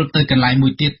ង្វិចរត់ទៅកន្លែងមួ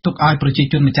យទៀតទុកឲ្យប្រជា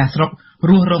ជនម្ចាស់ស្រុក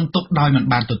រស់រងទុក្ខដោយមិន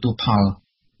បានទទួលផល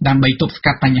ដើម្បីទប់ស្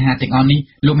កាត់បញ្ហាទាំងអស់នេះ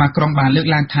លោកម៉ាក្រុងបានលើក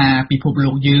ឡើងថាពិភព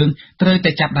លោកយើងត្រូវ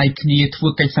តែចាប់ដៃគ្នាធ្វើ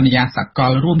កិច្ចសន្យាសក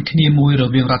លរួមគ្នាមួយរ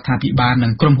វាងរដ្ឋាភិបាលនិ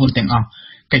ងក្រុមហ៊ុនទាំងអស់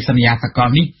កិច្ចសន្យាសកល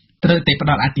នេះត្រូវតែផ្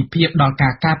ដល់អាទិភាពដល់កា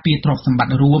រការពារទ្រព្យសម្បត្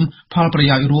តិរួមផលប្រ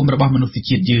យោជន៍រួមរបស់មនុស្ស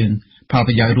ជាតិយើងផល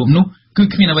ប្រយោជន៍រួមនោះគឺ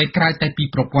គ្មានអ្វីក្រៅតែពី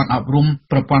ប្រព័ន្ធអប់រំ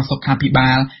ប្រព័ន្ធសុខាភិ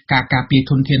បាលការការពារ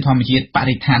ធនធានធម្មជាតិប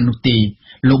រិស្ថាននោះទេ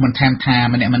លោកបន្ថែមថា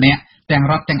ម្នាក់ទាំង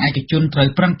រដ្ឋទាំងឯកជនត្រូវ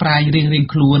ប្រឹងប្រែងរៀង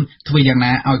ខ្លួនធ្វើយ៉ាង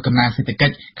ណាឲ្យកំណើនសេដ្ឋកិ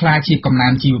ច្ចក្លាយជាកំណើ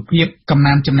នជីវភាពកំ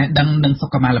ណើនចំណេះដឹងនិងសុ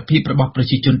ខុមាលភាពរបស់ប្រ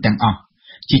ជាជនទាំងអស់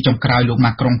ជាចុងក្រោយលោក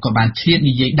ម៉ាក្រុងក៏បានឆ្លៀត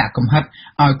និយាយដាក់កំហិត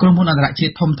ឲ្យក្រុមហ៊ុនអន្តរជា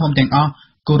តិធំៗទាំងអស់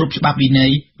គោរពច្បាប់វិន័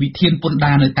យវិធានពន្ធ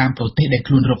ដារនៅតាមប្រទេសដែល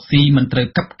ខ្លួនរកស៊ីមិនត្រូវ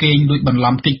កាប់កេងលួចបន្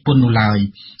លំកិច្ចពន្ធនោះឡើយ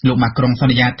លោកម៉ាក្រុងស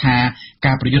ន្យាថា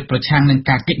ការប្រយុទ្ធប្រឆាំងនឹង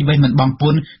ការកិច្ចវេះមិនបង់ព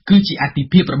ន្ធគឺជាអាទិ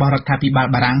ភាពរបស់រដ្ឋាភិបាល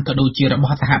បារាំងក៏ដូចជារប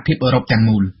ស់សហភាពអឺរ៉ុបទាំង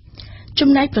មូលចំ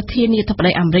ណែកប្រធានាធិប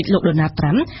តីអាមេរិកលោកដូណាល់ត្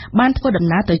រាំបានធ្វើដំ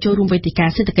ណើរទៅចូលរួមវេទិកា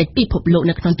សេដ្ឋកិច្ចពិភពលោក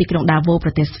នៅក្នុងទីក្រុងដាវូប្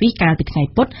រទេសស្វីសកាលពីថ្ងៃ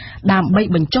ពុធដើម្បី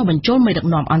បញ្ចុះបញ្ចូលមេដឹក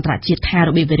នាំអន្តរជាតិថារ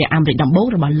បៀបវារៈអាមេរិកដំបូង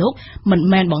របស់លោកមិន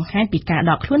មែនបង្ហាញពីការ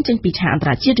ដកខ្លួនចេញពីឆាកអន្ត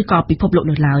រជាតិឬក៏ពិភពលោក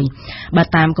នោះឡើយបើ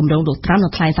តាមគម្រោងលោកត្រាំនឹ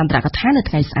ងថ្លែងសន្ទរកថានៅ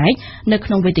ថ្ងៃស្អែកនៅក្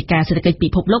នុងវេទិកាសេដ្ឋកិច្ចពិ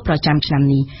ភពលោកប្រចាំឆ្នាំ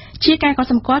នេះជាការកត់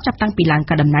សម្គាល់ចាប់តាំងពីឡើង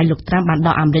ការដំណើរលោកត្រាំបានដ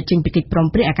កអាមេរិកចេញពីកិច្ចព្រម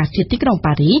ព្រៀងអាកាសធាតុទីក្រុង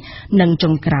ប៉ារីសនិងចុ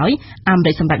ងក្រោយអាមេ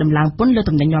រិកសម្រេចដំឡើងពន្ធលើ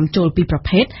ទំនិញនាំចូលពីប្រ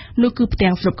ភេទនោះគឺផ្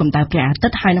ទាំងស្រូបកម្ដៅព្រះអាទិ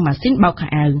ត្យហើយនឹងម៉ាស៊ីនបោកខោ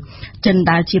អាវចិន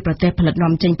ដែលជាប្រទេសផលិត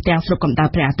នាំចេញផ្ទាំងស្រូបកម្ដៅ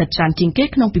ព្រះអាទិត្យច្រើនជាងគេ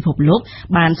ក្នុងពិភពលោក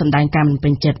បានសម្ដែងការមិនពេ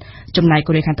ញចិត្តចំណែក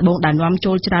កូរ៉េខាងត្បូងដែលនាំ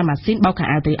ចូលច្រើនម៉ាស៊ីនបោកខោ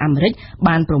អាវទៅអាមេរិក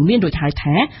បានព្រមានរួចហើយ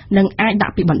ថានឹងអាចដា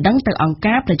ក់ពាក្យបណ្ដឹងទៅអង្គ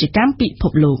ការប្រជាកម្មពិភ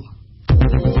ពលោក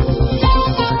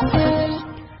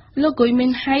លោកគុយមី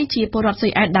នហៃជាពលរដ្ឋស៊ុ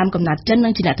យអែតដើមកំណើតចិននិ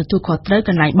ងជាអ្នកទទួលខុសត្រូវក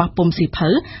ន្លែងបោះពុម្ពសៀវភៅ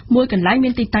មួយកន្លែងមា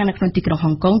នទីតាំងនៅក្នុងទីក្រុង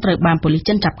ហុងកុងត្រូវបានប៉ូលីស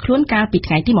ចិនចាប់ខ្លួនកាលពី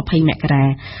ថ្ងៃទី20មករា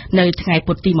នៅថ្ងៃ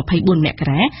ពុធទី24មក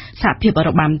រាសហភាពអឺ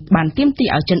រ៉ុបបានទាមទារ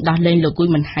ឲ្យចិនដោះលែងលោកគុយ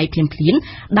មីនហៃភ្លាមៗ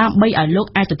ដើម្បីឲ្យលោក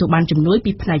អាចទទួលបានជំនួយ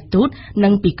ពីផ្នែកទូតនិ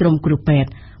ងពីក្រមគ្រូពេទ្យ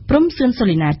ព្រំសឿនសូ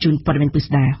លីណាជូនព័ត៌មានពិ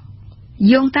ស្ដា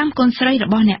យោងតាមកូនស្រីរ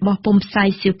បស់អ្នកបោះពុម្ពផ្សាយ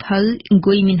សៀវភៅហ្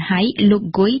គួយមីនហៃលោក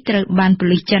ហ្គួយត្រូវបានប៉ូ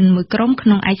លីសចិនមួយក្រុមក្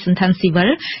នុងឯកសណ្ឋានស៊ីវិល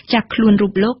ចាប់ខ្លួនរូ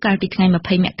បលោកកាលពីថ្ងៃ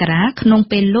20មករាក្នុង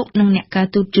ពេលលោកនិងអ្នកការ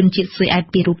ទូតជនជាតិស៊ុយអែត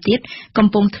ពីររូបទៀតកំ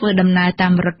ពុងធ្វើដំណើរតា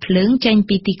មរថភ្លើងចេញ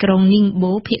ពីទីក្រុងនីង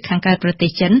បូភាគខាងកើតប្រទេ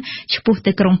សចិនឆ្ពោះ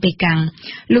ទៅក្រុងប៉េកាំង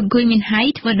លោកហ្គួយមីនហៃ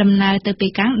ធ្វើដំណើរទៅប៉េ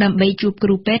កាំងដើម្បីជួបគ្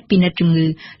រូពេទ្យពិនិត្យជំងឺ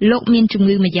លោកមានជំ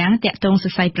ងឺម្យ៉ាងទាក់ទងស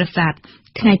រសៃប្រសាទ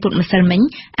ថ្ងៃពុធម្សិលមិញ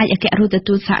ឯកអគ្គរដ្ឋ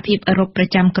ទូតសហភាពអឺរ៉ុបប្រ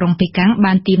ចាំក្រុងប៉េកាំង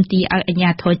បានទាមទារឲ្យអាជ្ញា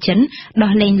ធរចិន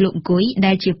ដោះលែងលោកគុយ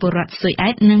ដែលជាពលរដ្ឋស៊ុយអែ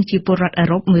តនិងជាពលរដ្ឋអឺ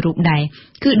រ៉ុបមួយរូបដែរ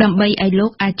គឺដើម្បីឲ្យលោ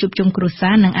កអាចជួបជុំគ្រួសា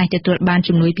រនិងអាចទទួលបាន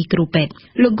ជំនួយពីគ្រូពេទ្យ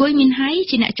លោកគុយមីនហៃ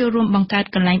ជាអ្នកចូលរួមបង្កើត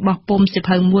កន្លែងបោះពុម្ពសៀវ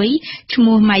ភៅមួយឈ្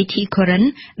មោះ Mighty Current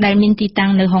ដែលមានទីតាំ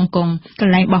ងនៅហុងកុងក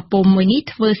ន្លែងបោះពុម្ពមួយនេះ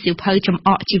ធ្វើសៀវភៅចំអ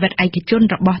កជីវិតឯកជន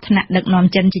របស់ថ្នាក់ដឹកនាំ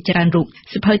ចិនជាច្រើនរូប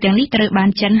សៀវភៅទាំងនេះត្រូវបាន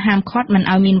ចិនហាមឃាត់មិន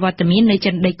ឲ្យមានវត្តមាននៅ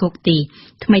ចិនដីគោកទេ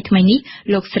ថ្មីនេះ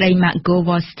លោកស្រី Margot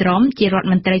Wallström ជារដ្ឋ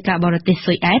មន្ត្រីការបរទេស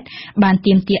ស៊ុយអែតបាន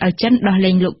ទាមទារឲ្យចិនដោះ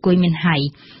លែងលោកគុយមីនហៃ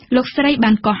លោកស្រី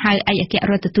បានកោះហៅឯកអគ្គ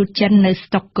រដ្ឋទូតចិននៅ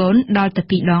ស្តុកកូនដល់ទៅ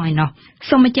2ដងឯណោះ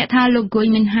សូមបញ្ជាក់ថាលោកគុយ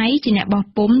មីនហៃជាអ្នកបោះ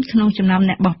ពុម្ពក្នុងចំណោម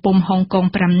អ្នកបោះពុម្ពហុងកុង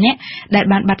5នាក់ដែល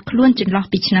បានបាត់ខ្លួនចន្លោះ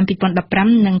ពីឆ្នាំ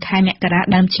2015និងខែមករា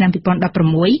ដើមឆ្នាំ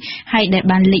2016ហើយដែល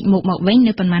បានលេចមុខមកវិញ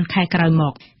នៅប៉ុន្មានខែក្រោយម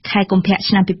កខែកុម្ភៈ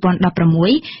ឆ្នាំ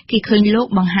2016គេឃើញលោក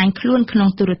បង្ហាញខ្លួនក្នុង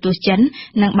ទូរទស្សន៍ចិន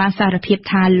និងបានសារភាព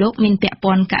ថាលោកមានពាក់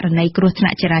ព័ន្ធករណីគ្រោះថ្នា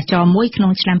ក់ចរាចរណ៍មួយក្នុ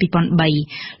ងឆ្នាំ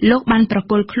2003លោកបានប្រ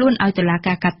គល់ខ្លួនឲ្យតុលា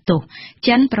ការកាត់ទោស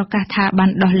ចិនប្រកាសថាបាន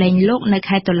ដោះលែងលោកនៅ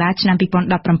ខែតុលាឆ្នាំ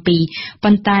2017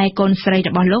ប៉ុន្តែកូនស្រីរ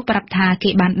បស់លោកប្រាប់ថាគេ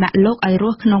បានដាក់លោកឲ្យរ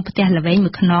ស់ក្នុងផ្ទះល្វែងមួ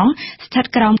យខ្នងស្ថិត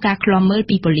ក្រោមការឃ្លាំមើល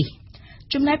ពីប៉ូលីស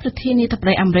ចំណែកប្រធានាធិប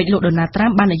តីអាមេរិកលោកដូណាល់ត្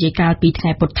រាំបាននិយាយកាលពីថ្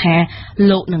ងៃពុធថា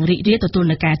លោកនឹងរីករាយទទួល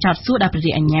នឹងការចោទសួរដោយព្រះ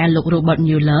រាជអាជ្ញាលោក Robert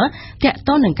Mueller ទាក់ទ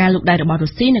ងនឹងការលូកដៃរបស់រុ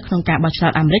ស្ស៊ីនៅក្នុងការបោះឆ្នោ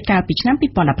តអាមេរិកកាលពីឆ្នាំ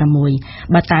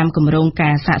2016បើតាមគម្រោងកា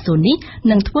រសាកសួរនេះ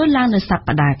នឹងធ្វើឡើងនៅស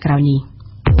ប្តាហ៍ក្រោយនេះ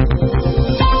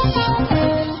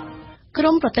ក្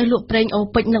រុមប្រទេសលោកប្រេងអូ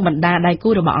ពេចនិងបណ្ដាដៃគូ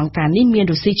របស់អង្គការនេះមាន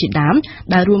រុស្ស៊ីជាដើម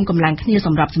ដែលរួមកម្លាំងគ្នាស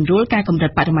ម្រាប់សម្រួលការកម្រិ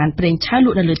តបរិមាណប្រេងឆៅល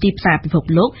ក់នៅលើទីផ្សារពិភព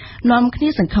លោកនាំគ្នា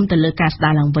សង្ឃឹមទៅលើការស្ដា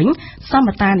រឡើងវិញសម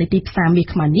តានៃទីផ្សារមាស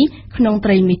ខ្មៅនេះក្នុងត្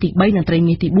រីមាសទី3និងត្រី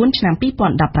មាសទី4ឆ្នាំ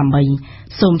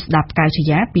2018សូមស្ដាប់កៅជា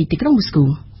យាពីទីក្រុងមូស្គូ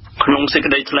ក្នុងសេច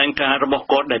ក្តីថ្លែងការណ៍របស់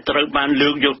គាត់ដែលត្រូវបានលើ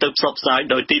កយកទៅផ្សព្វផ្សាយ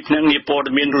ដោយទីភ្នាក់ងារព័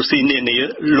ត៌មានរុស្ស៊ីនានា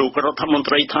លោករដ្ឋមន្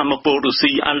ត្រីធម្មពលរុស្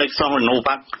ស៊ី Alexander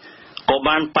Novakក៏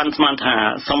បានប៉ាន់ស្មានថា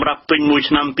សម្រាប់ពេញមួយ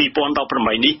ឆ្នាំ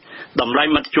2018នេះតម្លៃ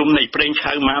មធ្យមនៃប្រេង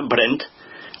ឆៅម៉ា Brent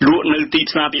លក់នៅទី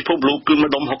ផ្សារពិភពលោកគឺ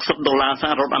ម្ដុំ$60ស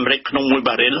ហរដ្ឋអាមេរិកក្នុង1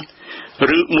បារ៉េល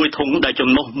ឬមួយធុងដែលចំ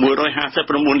ណុះ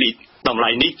159លីត្រតម្លៃ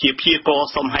នេះជាព្យាករណ៍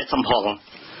សមហេតុសមផល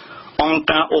អង្គ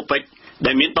ការ OPEC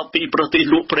ដែលមាន12ប្រទេស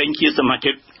លក់ប្រេងជាសមា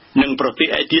ជិកនិងប្រទេស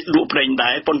ឯទៀតលក់ប្រេង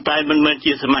ដែរប៉ុន្តែមិនមែន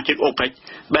ជាសមាជិក OPEC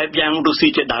បែបយ៉ាងរុស្ស៊ី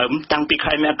ជាដើមតាំងពី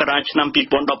ខែមករាឆ្នាំ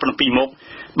2017មក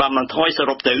បានបន្ថយស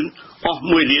រុបទៅអស់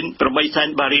1លាន8សែន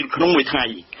បារីលក្នុងមួយថ្ងៃ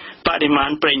បរិមាណ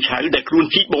ប្រេងឆៅដែលខ្លួន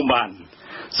ជីកបូមបាន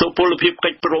សុពលភាព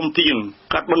កិច្ចព្រមព្រៀង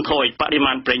កាត់បន្ថយបរិ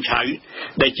មាណប្រេងឆៅ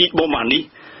ដែលជីកបូមបាននេះ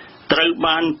ត្រូវ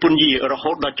បានពន្យារ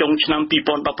ហូតដល់ចុងឆ្នាំ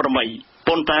2018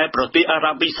ប៉ុន្តែប្រទេសអា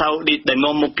រ៉ាប៊ីសាអូឌីតដែល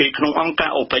នាំមុខគេក្នុងអង្គកា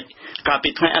រ OPEC កាលពី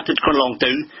ថ្ងៃអាទិត្យកន្លង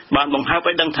ទៅបានបង្ហើប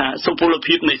ឲ្យដឹងថាសុពល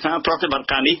ភាពនៃសារប្រតិបត្តិ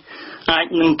ការនេះអាច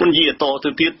នឹងពន្យាតទៅ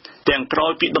ទៀតទាំងក្រោ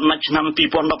យពីដំណាច់ឆ្នាំ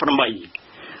2018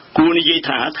គួរនិយាយ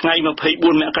ថាថ្ងៃ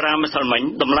24មករាម្សិលមិញ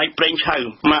តម្លៃប្រេងឆៅ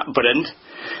ម៉ាក Brent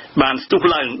បានស្ទុះ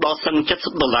ឡើងដល់សឹង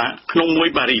$70ក្នុង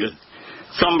1បារីល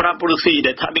សម្រាប់រុស្ស៊ី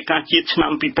ដែលថវិកាជាតិឆ្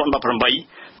នាំ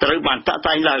2018ត្រូវបានតាក់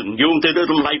តែងឡើងយោងទៅលើ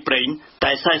តម្លៃប្រេង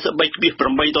តែ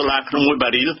$43.8ក្នុង1បា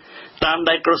រីលតាម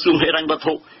ដែលក្រសួងហិរញ្ញវត្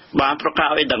ថុបានប្រកាស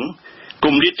ឲ្យដឹងគ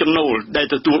ម្លាតចំណូលដែល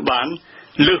ទទួលបាន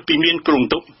លើសពីមានគ្រោង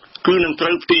ទុកគឺនឹងត្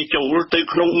រូវផ្ទេរចូលទៅ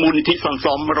ក្នុងមូលនិធិសន្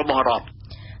សំរបស់រដ្ឋ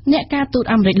អ្នកការទូត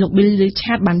អាមេរិកលោក Bill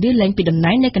Richard បានរៀបលែងពីតំ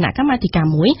ណែងនៃគណៈកម្មាធិការ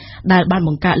មួយដែលបានប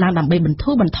ង្កើតឡើងដើម្បីបន្ធូ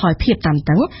របន្ថយភាពតាន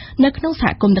តឹងនៅក្នុងសហ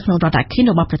គមន៍នៅក្នុងរដ្ឋអាឃីន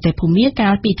របស់ប្រទេសភូមាកា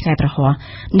លពីថ្ងៃប្រហ័ស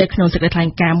នៅក្នុងសេចក្តីថ្លែង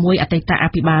ការណ៍មួយអតីតអ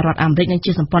ភិបាលរដ្ឋអាមេរិកនិង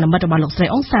ជាសម្ព័ន្ធមិត្តរបស់លោកស្រី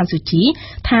អុងសានស៊ូជី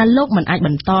ថាលោកមិនអាចប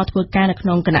ន្តធ្វើការនៅក្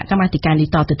នុងគណៈកម្មាធិការនេះ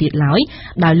តទៅទៀតឡើយ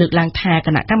ដោយលើកឡើងថាគ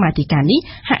ណៈកម្មាធិការនេះ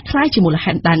ហាក់คล้ายជាមូល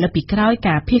ហេតុដែលនៅពីក្រោយ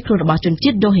ការភៀសខ្លួនរបស់ជនជា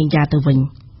តិរ៉ូហិញយ៉ាទៅវិញ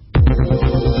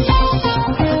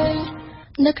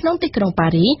នៅក្នុងទីក្រុងប៉ា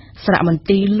រីសារមន្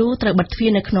ទីរលូត្រូវបិទទ្វារ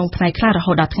នៅក្នុងផ្នែកខ្លះរ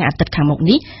ហូតដល់ថ្ងៃអាទិត្យខាងមុខ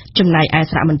នេះចំណែកឯ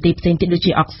សារមន្ទីរផ្សេងទៀតដូច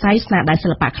ជាអុកសាយស្នាដៃសិ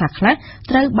ល្បៈខ្លះៗ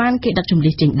ត្រូវបានគេដឹកជម្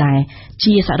លៀសចេញដែរ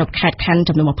ជាសរុបខេត្តខណ្ឌ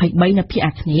ចំនួន23នៅភាគ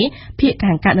អាគ្នេយ៍ភាគ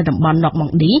ខាងកើតនៅតំបន់ណុកម៉ុង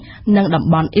ឌីនិងតំ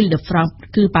បន់អ៊ីលដឺហ្វ្រង់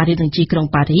គឺប៉ារីនិងជាក្រុង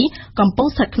ប៉ារីកំពុង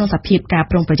ស្ថិតក្នុងសភាពការ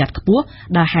ប្រុងប្រយ័ត្នខ្ពស់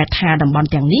ដែលហេតុថាតំបន់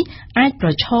ទាំងនេះអាចប្រ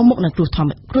ឈមមុខនឹងគ្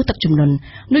រោះទឹកជំនន់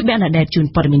ដោយបែរណែតជូន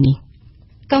ព័ត៌មាននេះ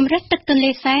កម្រិតទឹកទន្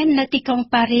លេសែននៅទីក្រុង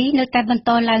ប៉ារីនៅតែបន្ត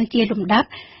ឡើងជាលំដាប់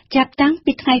ចាប់តាំង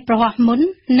ពីថ្ងៃប្រហ័សមុន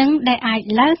និងដែលអាច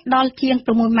ឡើងដល់ជាង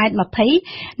 6.20 ម៉ែត្រ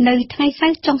នៅថ្ងៃសៅ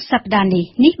រ៍ចុងសប្តាហ៍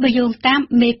នេះបើយោងតាម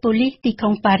មេប៉ូលីសទីក្រុ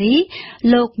ងប៉ារី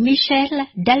លោក Michel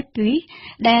Delpuy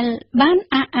ដែលបាន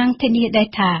អះអាងធានាដែរ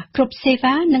ថាគ្រប់សេ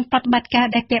វានិងប្រតិបត្តិការ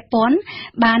ដែលពាក់ព័ន្ធ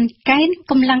បានកេណ្ឌ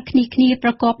កម្លាំងគ្នាប្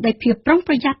រកបដោយភាពប្រុង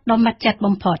ប្រយ័ត្នដ៏ម៉ត់ចត់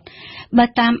បំផុតបើ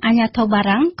តាមអាជ្ញាធរបា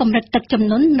រាំងកម្រិតទឹកជំ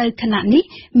នន់នៅខណៈនេះ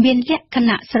មានលក្ខ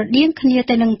ណៈស្រដៀងគ្នា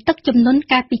ទៅនឹងទឹកជំនន់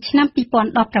កាលពីឆ្នាំ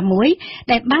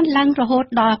 2016 ដែលបានឡើងរហូត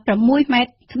ដល់ 6.10 ម៉ែត្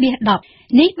រ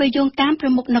នេះបើយោងតាមប្រ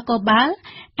មុខនគរបាល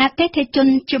អតិថិជន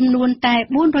ចំនួនតែ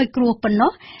400គ្រួប៉ុណ្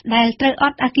ណោះដែលត្រូវអ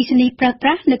ត់អគ្គិសនីប្រើប្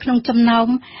រាស់នៅក្នុងចំណោម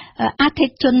អតិថិ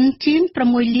ជនជាង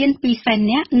 6 លាន 2 សែន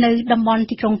នាក់នៅតំបន់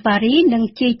ទីក្រុងប៉ារីនិង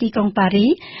ជាយទីក្រុងប៉ារី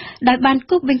ដោយបាន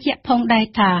គូសបញ្ជាក់ផងដែរ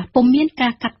ថាពុំមានកា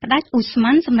រកាត់ផ្តាច់ឧស្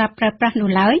ម័នសម្រាប់ប្រើប្រាស់នោះ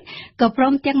ឡើយក៏ព្រ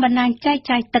មទាំងបណ្ដាញចែក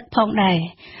ចាយទឹកផងដែរ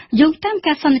យោងតាម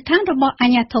ការសន្និដ្ឋានរបស់អា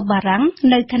ជ្ញាធរបារាំង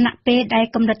នៅខណៈពេលដែល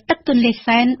កម្រិតទឹកទន្លេ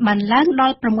សែនបានឡើងដ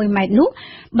ល់ 6 ម៉ែត្រនោះ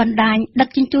បណ្ដាញដឹក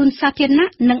ជញ្ជូនសាធារណៈ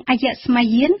និងអាយស្ម័យ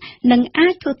យាននឹងអា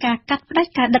ចធ្វើការកាត់ផ្តា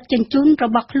ច់ការដឹកជញ្ជូនរ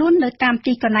បស់ខ្លួននៅតាម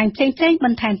ទីកន្លែងផ្សេងៗប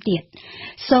ន្ថែមទៀត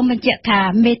សូមបញ្ជាក់ថា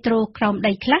មេត្រូក្រោម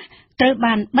ដីខ្លះត្រូវ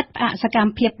បានបិទផ្អាកសកម្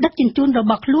មភាពដឹកជញ្ជូនរ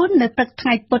បស់ខ្លួននៅព្រឹកថ្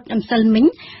ងៃពុធម្សិលមិញ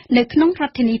នៅក្នុងរ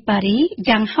ដ្ឋធានីប៉ារី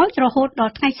យ៉ាងហោចរហូតដ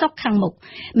ល់ថ្ងៃសុក្រខាងមុខ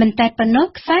មិនតែប៉ុណ្ណោះ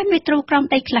ខ្សែមេត្រូក្រោម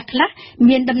ដីខ្លះ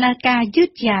មានដំណើរការយឺ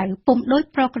តយ៉ាវពុំដូច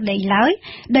ប្រក្រតីឡើយ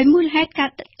ដោយមូលហេតុការ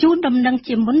ជូនដំណឹង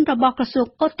ជាមុនរបស់ក្រសួង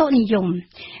អូតូនិយម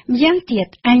ម្យ៉ាងទៀត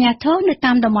អាជ្ញាធរនៅ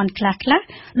តាមតំបន់ខ្លះ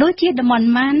ដូចជាតំបន់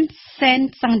ម៉ានសេន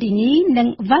សាំងឌីនីនិង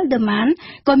វ៉ាល់ដឺម៉ាន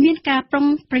ក៏មានការប្រុង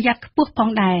ប្រយ័ត្នខ្ពស់ផង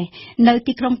ដែរនៅ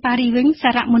ទីក្រុងប៉ារីវិញ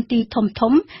សារមន្ទីរធំ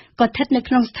ក៏ស្ថិតនៅ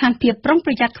ក្នុងស្ថានភាពប្រុង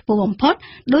ប្រយ័ត្នខ្ពស់បំផុត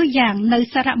ដោយយ៉ាងនៅ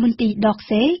សារមន្ទីរដក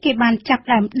សេគេបានចាប់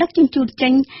ផ្ដើមដឹកជញ្ជូនចេ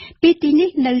ញពីទីនេះ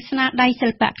នៅស្នាដៃសិ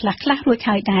ល្បៈខ្លះរួច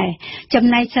ហើយដែរចំ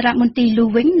ណែកសារមន្ទីរលូ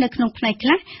វិញនៅក្នុងផ្នែកខ្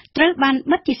លះត្រូវបាន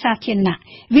បិទជាសាធារណៈ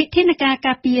វិធានការ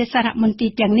ការពារសារមន្ទីរ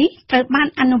ទាំងនេះត្រូវបាន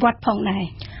អនុវត្តផងដែរ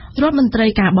រដ្ឋមន្ត្រី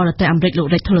ការបរទេសអាមេរិកលោក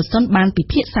Rex Tillerson បានពិ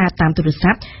ភាក្សាតាមទូរ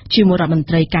ស័ព្ទជាមួយរដ្ឋមន្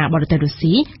ត្រីការបរទេសរុស្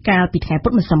ស៊ីកាលពីថ្ងៃពុ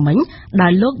ធម្សិលមិញដោ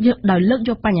យលើក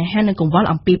យកបញ្ហានិងកង្វល់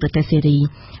អំពីប្រទេសសេរី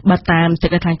បើតាមសេច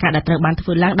ក្តីថ្លែងការណ៍ដែលត្រូវបានធ្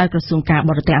វើឡើងដោយក្រសួងការ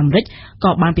បរទេសអាមេរិក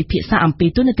ក៏បានពិភាក្សាអំពី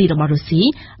ទូនាទីរបស់រុស្ស៊ី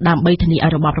ដើម្បីធានាឲ្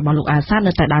យរបបរបស់លោកអាសាដ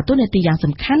នៅតែដើរតួនាទីយ៉ាង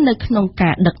សំខាន់នៅក្នុងកា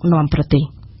រដឹកនាំប្រទេស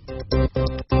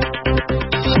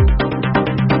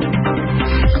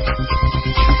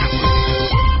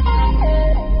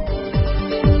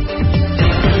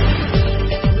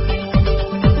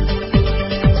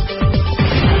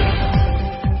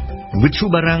វិទ្យុ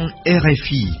បារាំង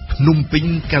RFI ភ្នំពេញ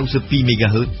 92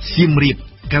 MHz សៀមរាប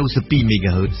 92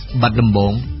 MHz បាត់ដំប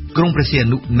ងក្រុងព្រះសីហ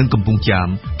នុនិងកំពង់ចាម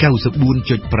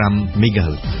 94.5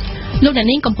 MHz លោកអ្នក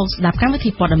នាងកំពុងស្ដាប់កម្មវិធី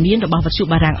ព័ត៌មានរបស់វិទ្យុ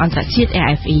បារាំងអន្តរជាតិ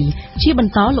RFI ជាប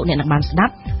ន្តលោកអ្នកនឹងបានស្ដា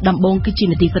ប់ដំបូងគឺជា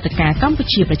នីតិព្រឹត្តិការណ៍កម្ពុ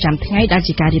ជាប្រចាំថ្ងៃដែល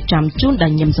ជាការរៀបចំជូនដោ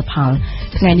យញឹមសុផល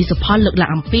ថ្ងៃនេះសុផលលើកឡើង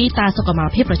អំពីតើសុខុមាល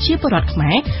ភាពប្រជាពលរដ្ឋខ្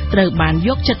មែរត្រូវបានយ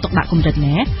កចិត្តទុកដាក់កម្រិត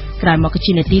ណាក្រោយមកគឺ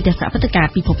ជានីតិទេសព្រឹត្តិការ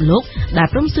ណ៍ពិភពលោកដែល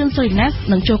ព្រំសឿនស៊ូរីណាស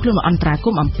នឹងចូលខ្លួនមកអន្តរាគ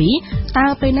មន៍អំពីតើ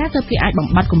ពេលណាទើបគេអាចបំ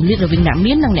បត្តិគម្លាតរវាងអ្នក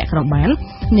មាននិងអ្នកក្របាន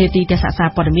នីតិទេសសារ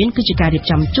ព័ត៌មានគឺជាការរៀប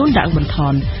ចំជូនដោយបន្ថ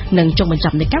ននិងចុងបញ្ច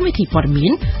ប់នៃកម្មវិធីព័ត៌មា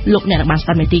នលោកអ្នកបានស្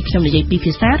ដាប់នីតិខ្ញុំនិយាយពី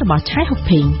ភាសារបស់ឆៃហុក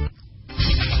ភេង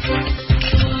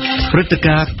ព្រឹត្តិ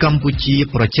ការណ៍កម្ពុជា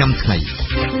ប្រចាំថ្ងៃ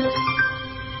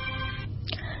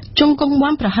ជង្គង់មា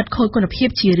ន់ប្រហិតខូចគុណភាព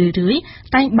ជារឿយៗ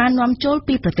តែងបាននាំចូល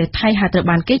ពីប្រទេសថៃហើយត្រូវ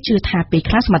បានគេជឿថាពេល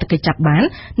ខ្លះសមត្ថកិច្ចចាប់បាន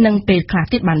និងពេលខ្លះ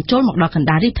ទៀតបានចូលមកដល់កណ្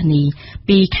ដាលរាជធានី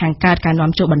ពីខាងកើតការ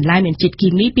នាំចូលបន្លែមានជាតិគី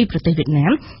មីពីប្រទេសវៀតណា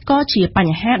មក៏ជាប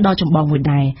ញ្ហាដ៏ចម្បងមួយ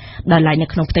ដែរដោយឡែកនៅ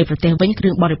ក្នុងផ្ទៃប្រទេសវិញគ្រឿ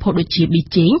ងបរិភោគដូចជាប៊ី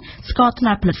ចេងស្ករត្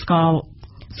នោតផ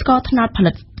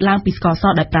លិតឡើងពីស្ករស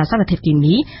ដែលប្រើសារធាតុគី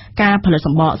មីការផលិតស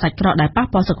ម្បកសាច់ក្រកដែលប៉ះ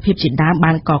ពាល់សុខភាពជាដើម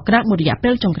បានកក្រើកមួយរយៈពេ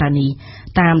លចុងក្រោយនេះ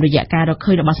តាមរយៈការរក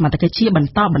ឃើញរបស់សមត្ថកិច្ចជាបន្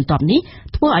តបន្ទាប់នេះ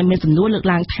ធ្វើឲ្យមានសំណួរលើក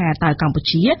ឡើងថាតើកម្ពុ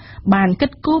ជាបានគិ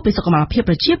តគូរពីសុខុមាលភាព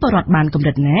ប្រជាពលរដ្ឋបានកម្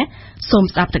រិតណាសូម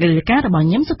ស្ដាប់សេចក្តីរាយការណ៍របស់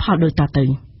ញឹមសុផលដូចត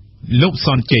ទៅលោកស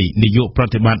នជ័យនាយកប្រ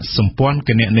តិបត្តិសម្ព័ន្ធគ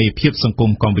ណនេយ្យភាពសង្គ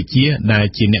មកម្ពុជាដែល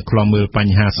ជាអ្នកឃ្លាំមើលប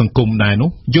ញ្ហាសង្គមដែរនោះ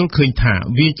យល់ឃើញថា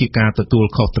វាជាការទទួល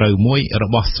ខុសត្រូវមួយរ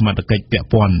បស់សមត្ថកិច្ចពាក់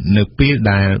ព័ន្ធនៅពេល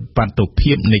ដែលបាតុ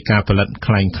ភិបនៃការផលិតค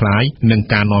ล้ายៗនិង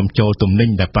ការនាំចូលទំនិញ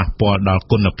ដែលប៉ះពាល់ដល់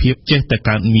គុណភាពចេះតែ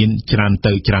កើតមានច្រើន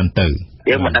ទៅ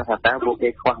យើងមិនដឹងថាតើពួកគេ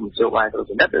ខ្វះមធ្យោបាយត្រួត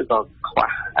ពិនិត្យឬក៏ខ្វះ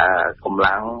កម្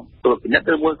លាំងត្រួតពិនិត្យ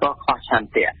ឬមួយក៏ខ្វះឆន្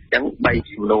ទៈអញ្ចឹង3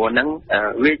ចំនួនហ្នឹង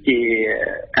វាជា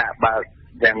ការបើក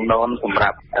ទាំងននសម្រា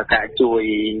ប់ការជួយ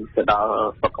ទៅដល់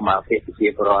សុខុមាលភាពប្រជា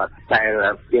ពលរដ្ឋតែ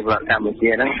ប្រជាពលរដ្ឋកម្ពុជា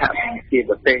ហ្នឹងហាក់ជា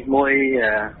ប្រទេសមួយ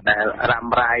ដែលរ៉ាំ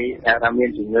រ៉ៃដែលមាន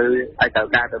ជំងឺហើយត្រូវ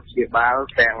ការទៅព្យាបាល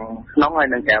ទាំងក្នុងហើយ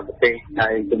និងក្រៅប្រទេសហើ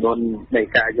យចំនួននៃ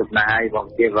ការចំណាយរបស់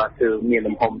ប្រជាពលរដ្ឋគឺមាន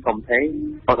លំហធំធេង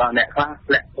ក៏ដល់អ្នកខ្លះ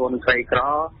ធ្លាក់ខ្លួនក្រីក្រ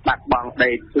បាត់បង់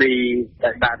ដីធ្លី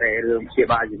ដោយសារតែរឿងព្យា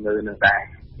បាលជំងឺនឹងដែរ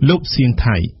លោកសៀង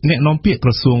ថៃអ្នកនាំពាក្យក្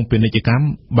រសួងពាណិជ្ជកម្ម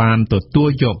បានទទួល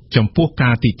យកចំពោះ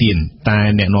ការទីទានតែ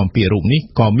អ្នកនាំពាក្យរូបនេះ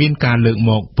ក៏មានការលើក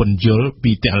មកពន្យល់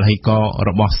ពីទស្សនវិជ្ជា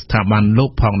របស់ស្ថាប័នលោ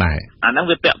កផងដែរអាហ្នឹង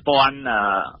វាពាក់ព័ន្ធ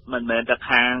មិនមែនតែ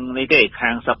ខាងនេះទេខា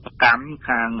ងសិប្បកម្ម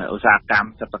ខាងឧស្សាហកម្ម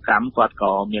សិប្បកម្មគាត់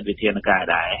ក៏មានវិធានការ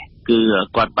ដែរគឺ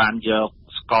គាត់បានយក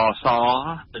ស្ករស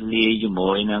ទៅលាយជា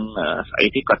មួយនឹងស្អី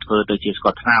ទីគាត់ធ្វើទៅជាស្ក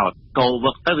រត្នោតកូរ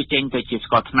វឹកទៅវាចេញទៅជា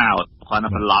ស្ករត្នោតគា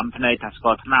ត់បន្លំភ្នែកថាស្ក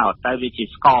រត្នោតតែវាជា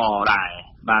ស្ករដែរ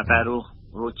បាទតែរស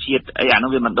ជាតិអីអានោះ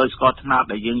វាមិនដូចស្ករត្នោត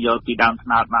ដែលយើងយកពីដើមត្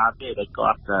នោតមកទេដែលគា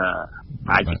ត់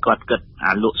អាចគាត់គិត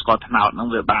អាលក់ស្ករត្នោតហ្នឹង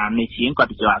វាបាននេះជាងគាត់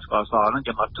ទៅយកស្ករសហ្នឹង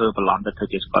ចាំគាត់ធ្វើបន្លំទៅធ្វើ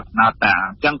ជាស្ករត្នោតតែអ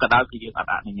ញ្ចឹងក៏ដោយគឺយើងអ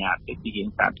ត់អនុញ្ញាតទេគឺយើង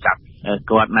តាមចាប់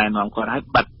គាត់ណែនាំគាត់ឲ្យ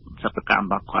បិទសិប្បកម្មរ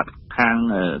បស់គាត់ខាង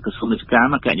ក្រសួងវិស្វកម្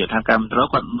មអគ្គនាយកដ្ឋានកម្មត្រ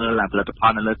គាត់មើលផលិតផ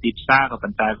លនៅលើទីផ្សារក៏ប៉ុ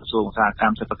ន្តែក្រសួងឧស្សាហក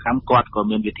ម្មសិប្បកម្មគាត់ក៏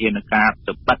មានវិធានការ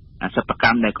ទៅបិទសិប្បក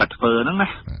ម្មដែលគាត់ធ្វើហ្នឹងណា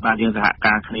បាទយើងសហ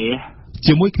ការគ្នា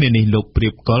ជាមួយគ្នានេះលោកព្រៀ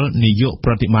បកុលនាយក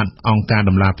ប្រតិបត្តិអង្គការ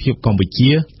ដំណាភៀបកម្ពុ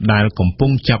ជាដែលកំពុ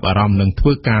ងចាប់អារម្មណ៍នឹងធ្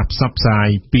វើការផ្សព្វផ្សាយ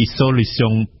ពីសូលូស្យ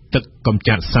ងទឹកកម្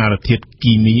ចាត់សារធាតុ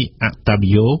គីមីអាតាប៊ី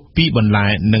យ៉ូពីបន្លែ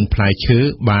និងផ្លែឈើ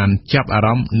បានចាប់អារ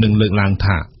ម្មណ៍និងលើកឡើង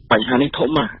ថាបញ្ហានេះធំ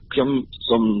ណាស់ខ្ញុំ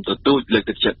សូមទទូចលើក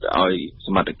ទឹកចិត្តឲ្យស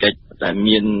មត្ថកិច្ចដែល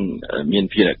មាន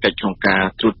ភារកិច្ចក្នុងការ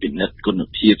ត្រួតពិនិត្យគុណ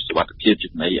ភាពសុវត្ថិភាព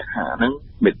ចំណីអាហារហ្នឹង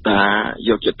មេត្តាយ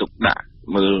កចិត្តទុកដាក់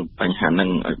មើលបញ្ហាហ្នឹង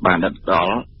ឲ្យបានដ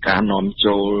ល់ការនាំ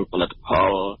ចូលផលិតផ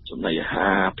លចំណីអាហា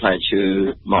រផ្លែឈើ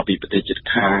មកពីប្រទេសជិត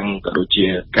ខាងក៏ដូចជា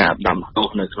ការដាំដុះ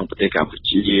នៅក្នុងប្រទេសកម្ពុ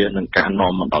ជានិងការ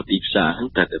នាំមកដល់ទីផ្សារហ្នឹង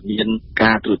តែមាន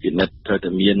ការត្រួតពិនិត្យត្រូវតែ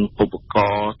មានឧបក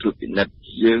រណ៍ត្រួតពិនិត្យ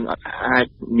យើងអាច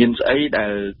មានស្អីដែ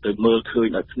លទៅមើលឃើញ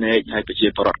ដោយភ្នែកហើយប្រជា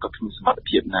ពលរដ្ឋក៏គ្មានសមត្ថ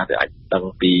ភាពណាដែលអាចដឹង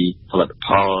ពីផលិតផ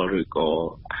លឬក៏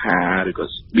អាហារឬក៏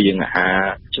ស្បៀងអាហារ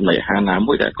ចំណីអាហារណា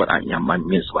មួយដែលគាត់អាចញ៉ាំបាន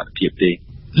មានសុវត្ថិភាពទេ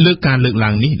លើកការលើកឡើ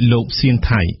ងនេះលោកសៀង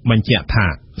ថៃបញ្ជាក់ថា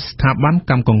ស្ថាប័ន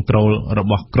កម្មគនត្រូលរ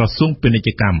បស់ក្រសួងពាណិជ្ជ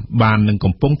កម្មបាននឹង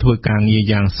កំពុងធ្វើការងារ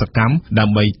យ៉ាងសកម្មដើ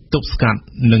ម្បីទប់ស្កាត់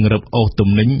និងរឹបអូសទំ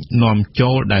និញនាំចូ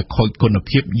លដែលខូចគុណ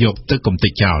ភាពយកទៅកម្ទេ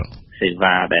ចចោលសេ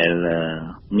វាដែល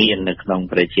មាននៅក្នុង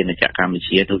ប្រជាជាតិកម្ពុ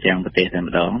ជាទូទាំងប្រទេសតែ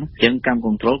ម្ដងអញ្ចឹងកម្មគ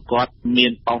នត្រូលគាត់មា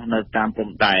នអស់នៅតាមព្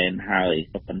រំដែនហើយ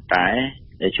ប៉ុន្តែ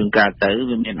ជួនកាលទៅ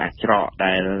វាមានអាច្រក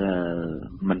ដែល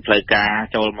មិនផ្លូវការ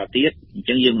ចូលមកទៀតអញ្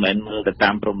ចឹងយើងមិនមែនមើលទៅតា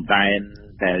មព្រំដែន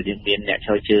តែយើងមានអ្នកឈ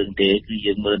រជើងទេគឺ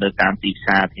យើងមើលនៅតាមទីផ្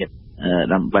សារទៀត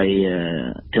ដើម្បី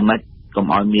ធ្វើម៉េចកុំ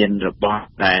ឲ្យមានរបស់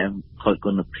ដែលខូច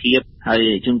គុណភាពហើយ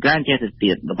ជួនកាលចេះទៅ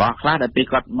ទៀតរបស់ខ្លះដែលពេល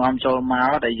គាត់នាំចូលម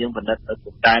កដែលយើងផលិតនៅព្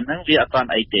រំដែនហ្នឹងវាអត់ទាន់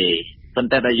អីទេប៉ុន្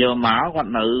តែដល់យកមកគា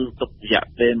ត់នៅទុករយៈ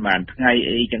ពេលប្រហែលថ្ងៃ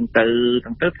អីចឹងទៅ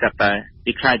គាត់តែ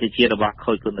ពីខ្លាយទៅជារបស់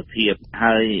ខូចគុណភាព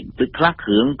ហើយទឹកខ្លះគ្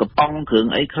រឿងកំប៉ុងគ្រឿង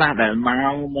អីខ្លះដែលម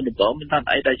កមិនដំមិនតាន់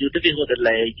អីដែលយូរទៅវាហួតទៅ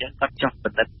លេអញ្ចឹងគាត់ចោះផ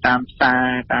លិតតាមផ្សារ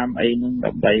តាមអីហ្នឹង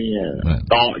ដើម្បី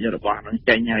តកយករបស់ហ្នឹង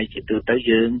ចេញហើយជាទូទៅ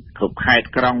យើងគ្រប់ខេត្ត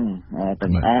ក្រុង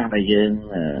ទាំងអស់ដែលយើង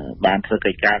បានធ្វើ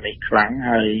កិច្ចការនេះខ្លាំង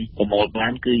ហើយប្រមូលបា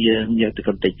នគឺយើងយកទៅក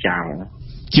ម្ទេចចោល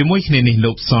ជាមួយគ្នានេះ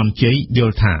លោកសនជ័យយ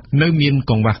ល់ថានៅមាន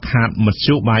កង្វះខាតមធ្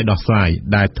យោបាយដោះស្រាយ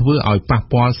ដែលធ្វើឲ្យប៉ះ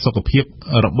ពាល់សុខភាព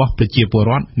របស់ប្រជាពល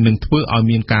រដ្ឋនិងធ្វើឲ្យ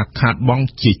មានការខាតបង់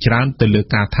ជាច្រើនទៅលើ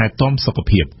ការថែទាំសុខ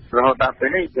ភាពរហូតដល់ពេល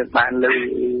នេះយើងបានលើ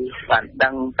បានដឹ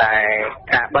ងតែ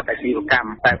ការបិទអាជីវកម្ម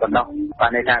តែប៉ុណ្ណោះបា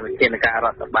នន័យថាវិធានការរ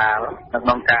ដ្ឋបាលក្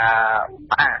នុងការ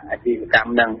ផ្អាកអាជីវកម្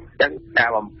មនឹងអញ្ចឹងការ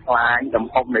បំផ្លាញទំ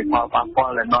ហំនៃផលប៉ះពា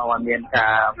ល់ដែលនាំឲ្យមានកា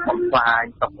របំផ្លាញ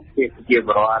សុខភាពប្រជាព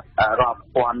លរដ្ឋរាប់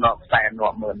ពាន់រាប់សែនរា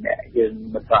ប់ម៉ឺននាក់យើង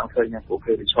មិនចង់ឃើញថាពួក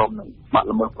គេប្រឈមនឹងបាត់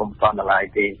ល្មើសព្រំដែនឡើយ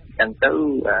ទេអញ្ចឹង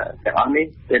ទៅទាំងអស់នេះ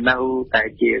វានៅតែ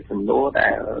ជាសំណួរដែ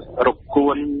លរកគួ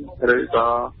នឬក៏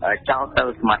ចោទទៅ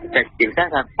សមាជិកជាពិសេស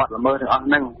ថាបាត់ល្មើសទាំងអស់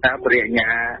ហ្នឹងតើបរិញ្ញា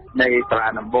នៃសាលា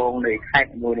ដំបងនៃខេត្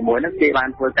តមួយហ្នឹងគេបាន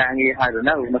ធ្វើការងារហើយ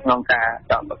នៅក្នុងការ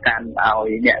ចោទប្រកាន់ឲ្យ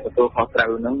អ្នកទទួលខុសត្រូ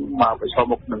វហ្នឹងមកប្រឈម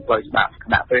មុខនឹងផ្លូវច្បាប់ខ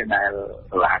ណៈពេលដែល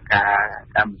តុលាការ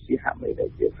កម្ពុជាហាក់បីដូ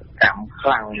ចជាសកម្មខ្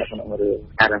លាំងនៅក្នុងរឿង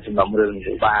ការសំណុំរឿងន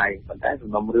យោបាយប៉ុន្តែ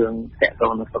សំណុំរឿងទាក់ទ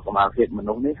ងនឹងសុខុមាលភាពម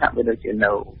នុស្សនេះហាក់បីដូចជា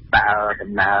នៅដើរ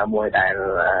ដំណើរមួយដែល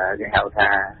គេហៅថា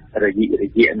រ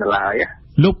យៈនៅឡើយ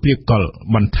លោកព្រាកុល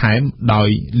បន្ថែមដោយ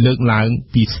លើកឡើង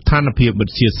ពីស្ថានភាពវិ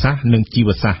ទ្យាសាស្ត្រនិងជីវ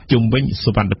សាស្ត្រជុំវិញ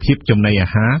សុវត្ថិភាពចំណីអា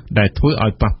ហារដែលធ្វើឲ្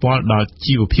យប៉ះពាល់ដល់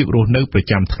ជីវភាពរស់នៅប្រ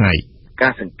ចាំថ្ងៃកា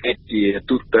រសង្កេតជា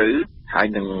ទូទៅហើយ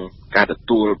នឹងការទ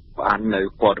ទួលបាននៅ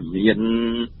ព័ត៌មាន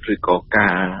ឬក៏កា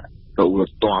រទទួល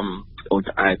ទាមអូន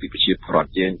ត្អែពីប្រជាពលរដ្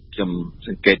ឋយើងខ្ញុំស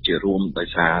ង្កេតជារួមដោយ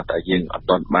សារតែយើងអត់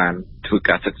ទាន់បានធ្វើ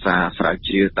ការសិក្សាស្រាវ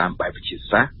ជ្រាវតាមបែបវិទ្យា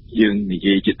សាស្ត្រយើងនិ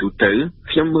យាយជាទូទៅ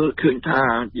ខ្ញុំមើលឃើញថា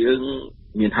យើង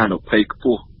មានហានិភ័យខ្ព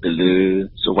ស់ទៅលើ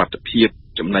សុវត្ថិភាព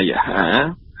ចំណីអាហារ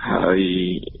ហើយ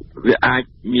វាអាច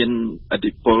មានឥទ្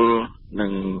ធិពលនិ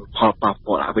ងផលប៉ះ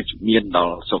ពាល់អវិជ្ជមានដ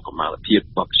ល់សុខុមាលភាពរ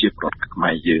បស់ប្រជាពលរដ្ឋខ្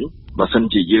មែរយើងបើសិន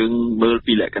ជាយើងមើល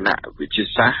ពីលក្ខណៈវិទ្យា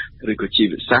សាស្ត្រឬក៏ជី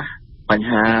វសាស្ត្របញ្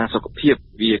ហាសុខភាព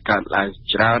វាកើតឡើង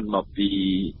ច្រើនមកពី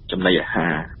ចំណីអាហា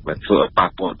រដែលធ្វើឲ្យប៉ះ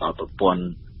ពាល់ដល់ប្រព័ន្ធ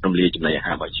រំលាយចំណីអា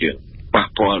ហាររបស់យើងប៉ះ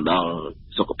ពាល់ដល់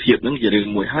សុខភាពនឹងជារឿង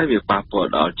មួយហើយវាប៉ះពាល់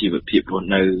ដល់ជីវភាពរស់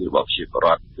នៅរបស់ប្រជាពលរ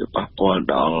ដ្ឋវាប៉ះពាល់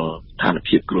ដល់ស្ថាន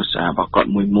ភាពគ្រួសាររបស់គាត់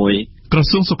មួយក្រ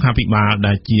សួងសុខាភិបាល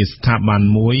ដែលជាស្ថាប័ន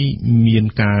មួយមាន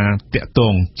ការតាក់ទ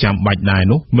ងចាំបាច់ដែរ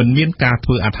នោះមិនមានការធ្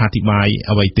វើអត្ថាធិប្បាយ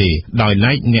អ្វីទេដោយ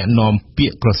ឡែកអ្នកនាំពា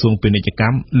ក្យក្រសួងពាណិជ្ជក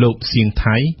ម្មលោកសៀង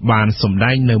ថៃបានសម្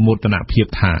ដែងនៅមោទនភាព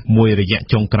ថាមួយរយៈ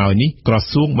ចុងក្រោយនេះក្រ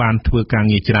សួងបានធ្វើការ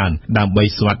ងារច្រើនដើម្បី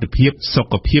សុវត្ថិភាពសុ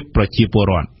ខភាពប្រជាពល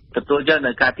រដ្ឋទទួលយក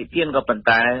នៅការទីទានក៏ប៉ុន្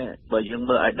តែបើយើង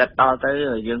មើលឲ្យដិតដល់ទៅ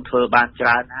យើងធ្វើបានច្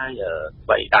រើនហើយ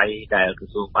បីដៃដែលក្រ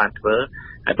សួងបានធ្វើ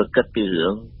ហើយបើគិតពីរឿ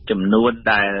ងចំនួន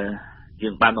ដែលយើ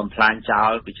ងបានបំផ្លាញចោ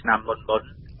លពីឆ្នាំមុន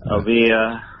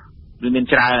វាមាន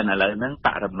ច្រើនឥឡូវហ្នឹងប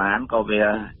រិមាណក៏វា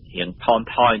រៀងថន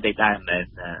ថយតិចដែរមិន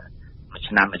មួយ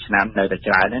ឆ្នាំនៅតែ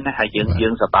ច្រើនណាហើយយើ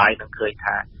ងសប្បាយនឹងឃើញ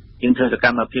ថាយើងធ្វើសក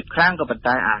ម្មភាពខ្លាំងក៏ប៉ុន្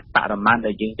តែអាបរិមាណ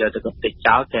ដែលយើងយកទៅកំទេច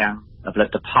ចោលទាំងផលិ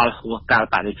តផលហួសកាល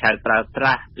បរិច្ឆេទប្រើប្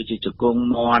រាស់ដូចជាជង្គង់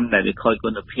មន់ដែលវាខូចគុ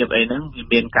ណភាពអីហ្នឹងវា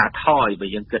មានការថយបើ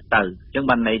យើងគិតទៅអញ្ចឹង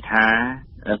បានន័យថា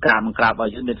ការបង្ក្រាបរបស់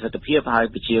យើងមានប្រសិទ្ធភាពហើយ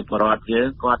ប្រជាពលរដ្ឋយើង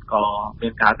គាត់ក៏មា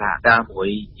នការសហការមួយ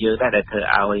យើងដែរដែលធ្វើ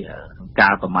ឲ្យកា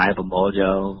រប្រម៉ែប្រមូលយ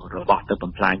ករបស់ទៅ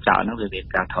បំផ្លាញចោលហ្នឹងវាមាន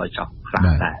ការថយចុះខ្លះ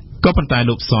ដែរក៏ប៉ុន្តែ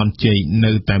លោកសនជ័យ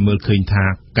នៅតែមើលឃើញថា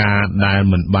ការដែល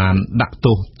មិនបានដាក់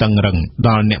ទោសតឹងរឹងដ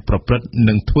ល់អ្នកប្រព្រឹត្ត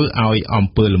នឹងធ្វើឲ្យអំ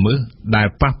ពើល្មើសដែល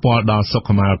ប៉ះពាល់ដល់សុ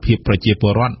ខុមាលភាពប្រជាព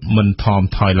លរដ្ឋមិនថម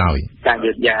ថយឡើយការ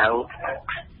យឺតយ៉ាវ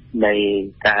នៃ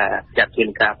ការចាត់វិធាន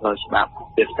ការផ្លូវច្បាប់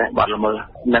ពីផ្ទះបទល្មើស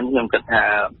នឹងខ្ញុំគិតថា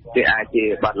វាអាចជា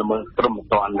បទល្មើសព្រហ្ម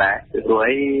ទណ្ឌដែរពីព្រោះ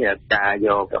ការយ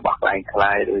ករបស់ក្លែងក្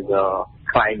លាយឬក៏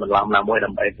ក្លែងបន្លំណាមួយដើ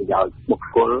ម្បីប្រយោជន៍បុ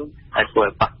គ្គលហើយធ្វើឲ្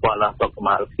យប៉ះពាល់ដល់សុខុ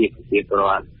មាលភាពប្រជាពលរ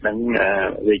ដ្ឋនឹង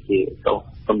វាជាទោស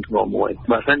សំធ្ងរមួយ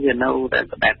បើមិនជានៅតែ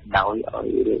បដិបដោយឲ្យ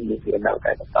រឿងនេះវានៅ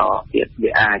តែបន្តទៀត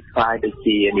វាអាចខ្លាយទៅ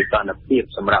ជានិទានភាព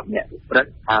សម្រាប់អ្នកប្រព្រឹត្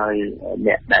តហើយ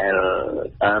អ្នកដែល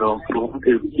រងគ្រោះ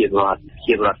គឺប្រជាពល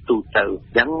រដ្ឋទូទៅអ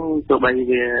ញ្ចឹងទោះបី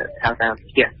វាហៅថា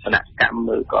ផ្ទះសនកម្ម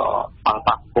ឬក៏ផល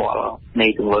ប៉ះពាល់នៃ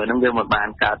ទង្វើហ្នឹងវាមិនបាន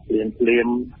កើតភ្លាម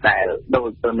ដែលដូច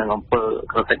ទៅនឹងអំពើ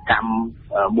ក្រតកម្ម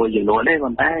មួយចំនួនទេ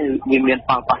ប៉ុន្តែវាមានផ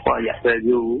លប៉ះពាល់រយៈពេល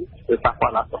យូរគឺប៉ះពា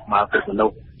ល់ដល់សុខុមាលភាពមនុ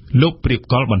ស្សលោកព្រៀប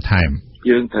កលបន្ថែម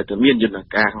យើងត្រូវតែមានយន្ត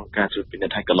ការក្នុងការជួយពិនិ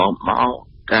ត្យឲ្យកន្លងមក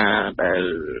ការដែល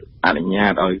អនុញ្ញា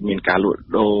តឲ្យមានការលក់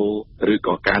ដូរឬ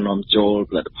ក៏ការនាំចូល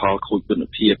ផលិតផលខូចគុណ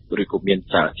ភាពឬក៏មាន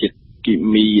សារធាតុគី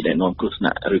មីដែលនាំគ្រោះថ្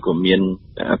នាក់ឬក៏មាន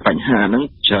បញ្ហាហ្នឹង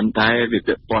ច្រើនតែវា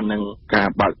ពាក់ព័ន្ធនឹងការ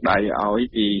បើកដៃឲ្យ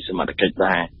ពីសមត្ថកិច្ច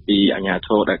ដែរពីអាជ្ញាធ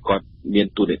រដែលគាត់មាន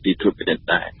តួនាទីត្រួតពិនិត្យ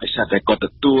ដែរហើយថាតែគាត់ទ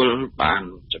ទួលបាន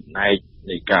ចំណែក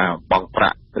នៃការបង់ប្រា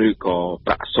ក់ឬក៏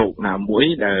ប្រាក់សោកណាមួយ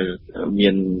ដែលមា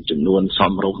នចំនួនស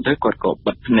មរម្យទៅគាត់ក៏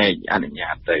បិទភ្នែកអនុញ្ញា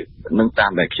តទៅនឹងតា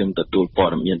មដែលខ្ញុំទទួលព័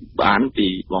ត៌មានបានពី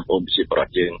បងប្អូនប្រជាពលរ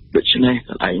ដ្ឋយើងដូច្នេះក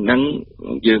ន្លែងហ្នឹង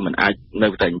យើងមិនអាចនៅ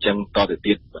តែអញ្ចឹងតទៅ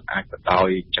ទៀតមិនអាចបន្តឲ្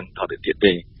យអញ្ចឹងតទៅទៀត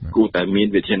ទេគួរតែមាន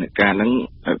វិធានការហ្នឹង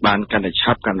ឲ្យបានកាន់តែ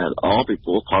ឆាប់កាន់តែល្អពីព្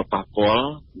រោះផលប៉ះពាល់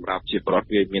សម្រាប់ប្រជាពលរដ្ឋ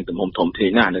វាមានទំហំធំធេង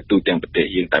ណាស់នៅទូទាំងប្រទេស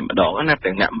យើងតែម្ដងណា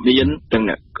ទាំងអ្នកមានទាំង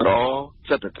អ្នកក្រ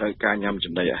សិតតែត្រូវការញ៉ាំ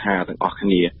ចំណីអាហារទាំងអស់គ្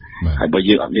នាហើយបើ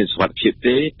យើងអត់មានសុវត្ថិភាព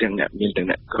ទេទាំងអ្នកមានទាំង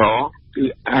អ្នកក្រគឺ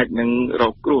អាចនឹងរ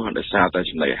ងគ្រោះដោយសារតែ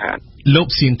ចំណីអាហារលោក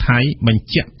សៀងថៃបញ្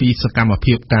ជាក់ពីសកម្ម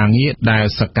ភាពការងារដែល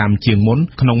សកម្មជាងមុន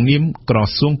ក្នុងនាមក្រ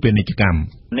សួងពាណិជ្ជកម្ម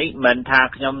នេះមិនថា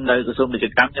ខ្ញុំនៅក្រសួងពាណិជ្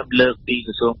ជកម្មខ្ញុំលើកពី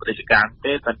ក្រសួងពាណិជ្ជកម្ម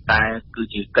ទេប៉ុន្តែគឺ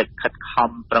ជាកិច្ចខិតខំ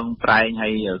ប្រឹងប្រែងហើ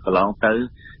យកន្លងទៅ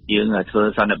យើងធ្វើ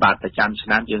សន្និបាតប្រចាំឆ្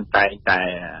នាំយើងតែងតែ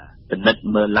ពិនិត្យ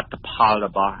មើលលទ្ធផលរ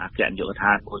បស់អគ្គនាយកដ្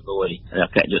ឋានមួយអ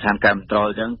គ្គនាយកដ្ឋានកម្មkontrol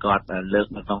អញ្ចឹងគាត់លើក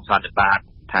នៅក្នុងសន្និបាត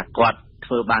ថាគាត់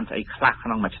ធ្វើបានស្អីខ្លះក្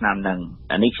នុងមួយឆ្នាំហ្នឹង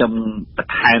អានេះខ្ញុំប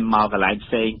ន្ថែមមកកន្លែងផ្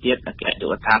សេងទៀតអគ្គនាយ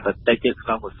កដ្ឋានប្រតិទៀតក្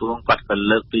នុងក្រសួងគាត់ក៏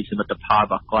លើកពីសមិទ្ធផលរ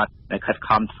បស់គាត់ដែលខិត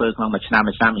ខំធ្វើក្នុងមួយឆ្នាំ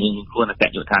យើងគួរអគ្គនា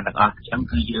យកដ្ឋានទាំងអស់អញ្ចឹង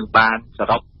គឺយើងបានស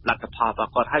រុបលទ្ធផលរប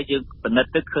ស់គាត់ហើយយើងពិនិត្យ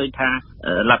ទៅឃើញថា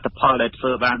លទ្ធផលដែលធ្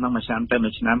វើបានក្នុងមួយឆ្នាំទៅមួ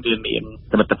យឆ្នាំវាមាន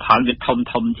សមិទ្ធផលវា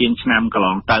ធំជាងឆ្នាំកន្ល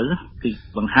ងទៅគឺ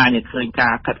បង្ហាញឲ្យឃើញកា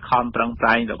រខិតខំប្រឹងប្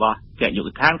រែងរបស់អគ្គនាយក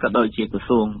ដ្ឋានក៏ដូចជាក្រ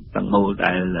សួងទាំងមូល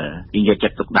ដែលយើងយកចិ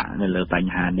ត្តទុកដាក់នៅលើប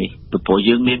ញ្ហានេះព្រោះ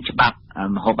យើងមានច្បាប់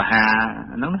ម្ហូបអាហារ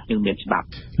ហ្នឹងយើងមានច្បាប់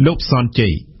លោកសនជ័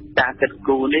យការគិត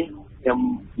គូរនេះ ខ្ញុំ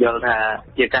យល់ថា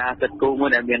ជាការគិតគូរមួយ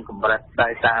ដែលមានកម្រិតដោ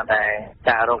យសារតែ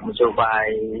ការរកមធ្យោបាយ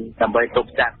ដើម្បីទប់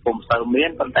ស្កាត់ពុំសូវមាន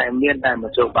ប៉ុន្តែមានតែម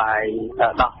ធ្យោបាយ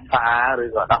ដោះសារឬ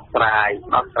ក៏ដោះស្រាយ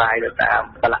ទៅតាម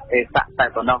កលៈទេសៈតែ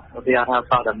ប៉ុណ្ណោះវាថា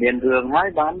តើតែមានរឿងហើយ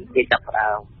បានគេចាប់ផ្ដើ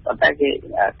មប៉ុន្តែគេ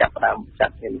ចាប់ផ្ដើមចា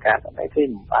ត់មានការតែគេ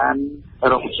មិនបាន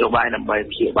រកមធ្យោបាយដើម្បី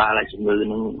ព្យាបាលឲ្យជំងឺ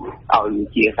នឹងឲ្យ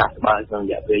ជាសះស្បើយក្នុង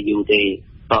រយៈពេលយូរទេ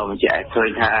ក៏មិនជាឲ្យឃើញ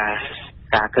ថា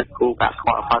ការគិតគូរការខ្វ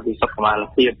ល់ខ្វាយពីសុខ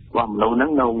ភាពរបស់មនុស្សហ្នឹ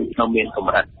ងនៅមានក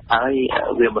ម្រិតហើយ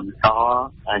វាបន្ត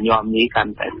ញោមញីកា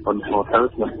ន់តែធ្ងន់ធ្ងរទៅ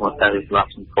សម្រា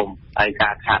ប់សង្គមហើយកា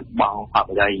រខាតបង់ផល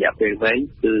ប្រយោជន៍រយៈពេលវែង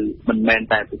គឺមិនមែន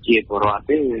តែប្រជាពលរដ្ឋ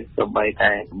ទេសូម្បី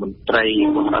តែមន្ត្រី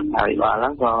រដ្ឋាភិបាលហ្នឹ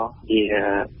ងក៏ជា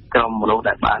ក្រុមមនុស្ស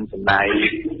ដែលបានចំណាយ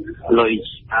លុយ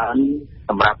ច្រើន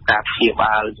សម្រាប់ការព្យា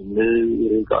បាលជំងឺ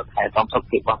ឬក៏ថែទាំសុខ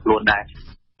ភាពរបស់ខ្លួនដែរ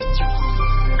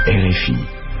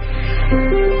RFI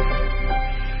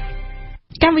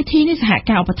កម្មវិធីនេះសហ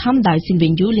ការឧបត្ថម្ភដោយស៊ីនវិ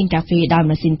ញយូលីងកាហ្វេដោយ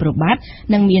ម៉ាស៊ីនប្រូបាត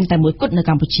និងមានតែមួយគត់នៅ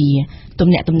កម្ពុជាទំ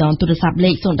នាក់ទំនងទូរស័ព្ទ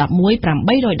លេខ011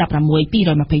 816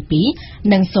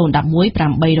 222និង011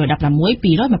 816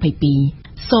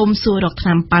 222សូមសួររកថ្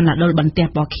នាំប៉ាណាដុលបន្ទះ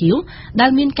ពណ៌ខៀវដែល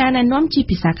មានការណែនាំជា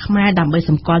ភាសាខ្មែរដើម្បី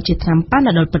សម្គាល់ជាថ្នាំប៉ា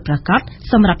ណាដុលពិតប្រាកដ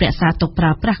សម្រាប់រក្សាទុកប្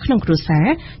រើប្រាស់ក្នុងគ្រួសារ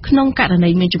ក្នុងករណី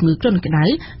មានជំងឺគ្រុនក្តៅ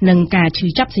និងការឈឺ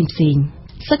ចាប់ផ្សេងៗ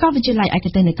សាកលវិទ្យាល័យឯក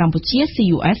ទេសនៅកម្ពុជា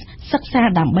CUS សិក្សា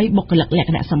ដើម្បីបុគ្គលិកលក្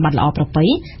ខណៈសម្បត្តិល្អប្រពៃ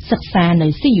សិក្សានៅ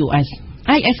CUS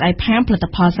ISI ផាមផលិត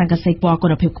ផលសង្កសីពណ៌គុ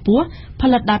ណភាពខ្ពស់ផ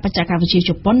លិតដោយបច្ចេកវិទ្យាជ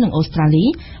ប៉ុននិងអូស្ត្រាលី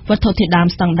វត្ថុធាតុដើម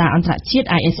ស្តង់ដារអន្តរជាតិ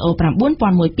ISO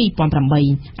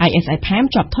 9001:2008 ISI ផាម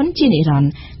ជាប់ធន់ជានិរន្ត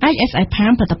រ៍ ISI ផា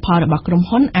មផលិតផលរបស់ក្រុម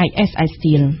ហ៊ុន ISI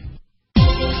Steel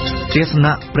ទស្ស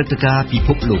នៈព្រឹត្តិការណ៍ពិភ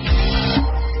ពលោក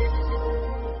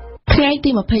ថ្ងៃ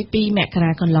ទី22មក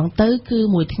រាកន្លងទៅគឺ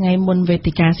មួយថ្ងៃមុនវេ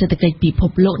ទិកាសេដ្ឋកិច្ចពិភ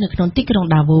ពលោកនៅក្នុងទីក្រុង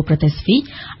ដាវូប្រទេសស្វីស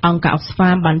អង្គការ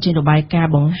Oxfam បានចេញរបាយការ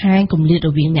ណ៍បង្ហាញគម្លាតរ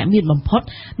វាងអ្នកមានបំផុត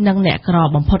និងអ្នកក្រ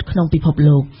បំផុតក្នុងពិភព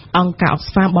លោកអង្គការ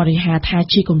Oxfam បរិហាថា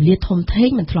ជាគម្លាតធំធេង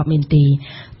មិនធ្លាប់មានទេ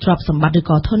ទ្រព្យសម្បត្តិឬ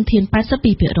ក៏ធនធាន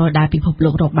 82% ដែលពិភពលោ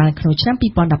ករកបានក្នុងឆ្នាំ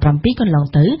2017កន្លង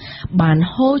ទៅបាន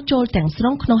ហូរចូលទាំងស្រុ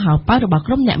ងក្នុងហោប៉ៅរបស់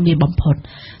ក្រុមអ្នកមានបំផុត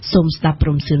សូមស្ដាប់ព្រ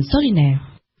មសឿនសូរីណា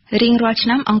រៀងរាល់ឆ្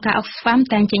នាំអង្គការ Oxfam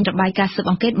តែងចេញរបាយការណ៍ស៊ើប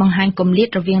អង្កេតបង្ហាញគម្លាត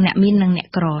រវាងអ្នកមាននិងអ្នក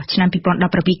ក្រឆ្នាំ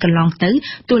2017កន្លងទៅ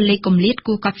តួលេខគម្លាត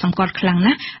គួរកត់សម្គាល់ខ្លាំង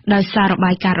ណាស់ដោយសាររ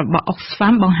បាយការណ៍របស់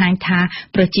Oxfam បង្ហាញថា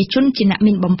ប្រជាជនជាអ្នក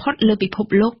មានបំផុតលើពិភព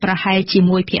លោកប្រហែលជា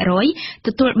 1% ទ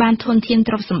ទួលបានធនធាន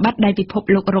ទ្រព្យសម្បត្តិដែលពិភព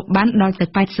លោករកបានដល់ទៅ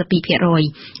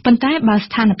 82% ប៉ុន្តែបើ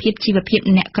ស្ថានភាពជីវភាព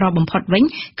អ្នកក្របំផុតវិញ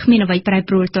គ្មានអ្វីប្រែ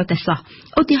ប្រួលទាល់តែសោះ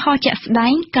ឧទាហរណ៍ជាក់ស្ដែ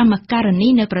ងកម្មការិនី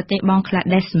នៅប្រទេសបង់ក្លា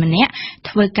ដេសម្នាក់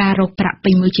ធ្វើការរកប្រាក់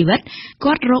ពេញមួយជីវិត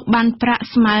គាត់រកបានប្រាក់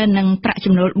ស្មើនឹងប្រាក់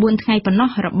ចំណូល4ថ្ងៃប៉ុណ្ណោះ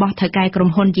របស់ថៅកែក្រុម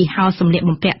ហ៊ុនយីហោសម្លៀក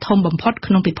បំពាក់ធំបំផុត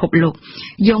ក្នុងពិភពលោក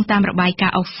យោងតាមរបាយកា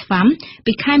រណ៍ Oxfam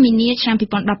ពីខែមីនាឆ្នាំ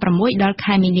2016ដល់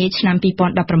ខែមីនាឆ្នាំ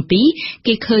2017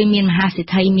គេឃើញមានមហាសេ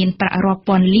ដ្ឋីមានប្រាក់រាប់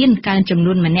ពាន់លានកើនចំ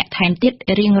នួនម្នាក់ថែមទៀត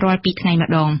រៀងរាល់2ថ្ងៃម្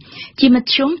ដងជាម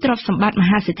ធ្យមទ្រព្យសម្បត្តិម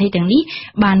ហាសេដ្ឋីទាំងនេះ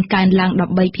បានកើនឡើង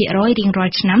 13% រៀងរា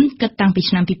ល់ឆ្នាំគិតតាំងពី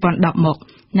ឆ្នាំ2010មក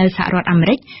នៅសហរដ្ឋអាមេ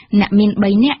រិកអ្នកមាន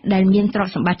3នាក់ដែលមានទ្រព្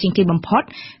យសម្បត្តិជាងគេបំផុត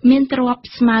មានទ្រព្យ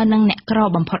ស្មើនឹងអ្នកក្រ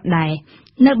បំផុតដែរ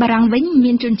នៅបារាំងវិញ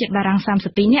មានជនជាតិបារាំង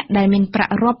32នាក់ដែលមានប្រា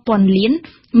ក់រាប់ពាន់លាន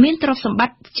មានទ្រព្យសម្ប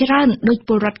ត្តិច្រើនដូចព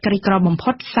លរដ្ឋក្រីក្របំ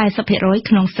ផុត 40%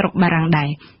 ក្នុងស្រុកបារាំងដែរ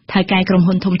ថៅកែក្រុម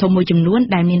ហ៊ុនធំៗមួយចំនួន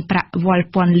ដែលមានប្រាក់វាល់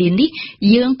ពាន់លាននេះ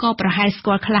យើងក៏ប្រហែលស្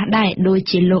គាល់ខ្លះដែរដូច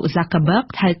ជាលោក Zuckerberg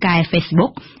ថៅកែ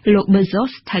Facebook លោក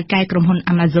Bezos ថៅកែក្រុមហ៊ុន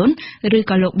Amazon ឬ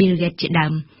ក៏លោក Bill Gates ជាដើ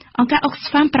មអង្គការ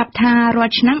Oxfam ប្រាប់ថារា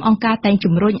ល់ឆ្នាំអង្គការតែង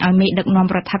ជំរុញឲ្យមេដឹកនាំ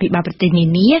រដ្ឋាភិបាលប្រទេសនា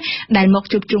នាដែលមក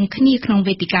ជួបជុំគ្នាក្នុង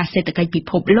វេទិកាសេដ្ឋកិច្ចពិ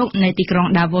ភពលោកនៅទីក្រុង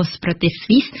Davos ប្រទេសស្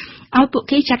វីសឲ្យពួក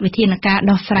គេចាត់វិធានការ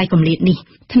ដោះស្រាយគម្លាតនេះ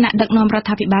ថ្នាក់ដឹកនាំរដ្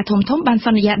ឋាភិបាលធំៗបានស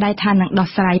ន្យាដែរថានឹងដោះ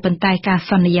ស្រាយប៉ុន្តែការ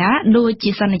សន្យាដូច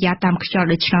ជាសន្យាតាមខ្យល់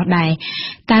ដូច្នោះដែរ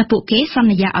តែពួកគេស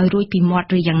ន្យាឲ្យរួចពីមាត់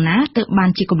ឬយ៉ាងណាទើបបាន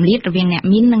ជាគម្លាតរវាងអ្នក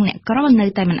មាននិងអ្នកក្រនៅ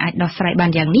តែមិនអាចដោះស្រាយបា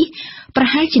នយ៉ាងនេះប្រ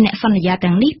ហែលជាអ្នកសន្យា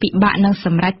ទាំងនេះពិបាកនឹងស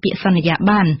ម្រេចពាក្យសន្យា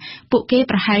បានពួកគេ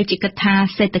ប្រហែលជាគិតថា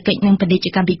សេដ្ឋកិច្ចនិងពាណិជ្ជ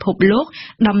កម្មពិភពលោក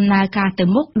ដំណើរការទៅ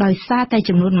មុខដោយសារតែ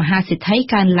ចំនួនមហាសេដ្ឋី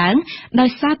កើនឡើងដោយ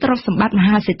សារទ្រព្យសម្បត្តិម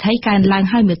ហាសេដ្ឋីកើនឡើង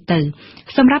ហើយមើលទៅ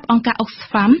សម្រាប់អង្គការ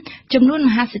Oxfam ចំនួនម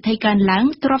ហាសេដ្ឋីកើនឡើង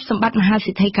ទ្រព្យសម្បត្តិមហា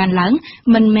សេដ្ឋីកើនឡើង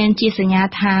មិនមែនជាសញ្ញា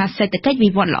ថាសេដ្ឋកិច្ចវិ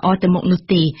វត្តល្អទៅមុខនោះ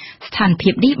ទេស្ថានភា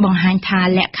ពនេះបង្ហាញថា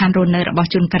លក្ខខណ្ឌរស់នៅរបស់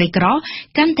ជនក្រីក្រ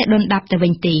កាន់តែដុនដាបទៅវិ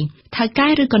ញទេថៅកែ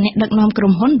ឬក៏អ្នកដឹកនាំក្រុ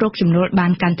មហ៊ុនរកចំណូលបា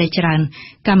នកាន់តែច្រើន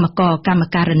កម្មករកម្ម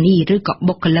ការិនីឬក៏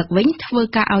បុគ្គលិកវិញធ្វើ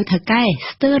ការឲ្យថៅកែ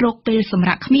ស្ទើររកពេលសម្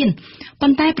រាប់គ្មានប៉ុ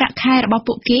ន្តែប្រាក់ខែរបស់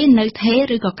ពួកគេនៅថេ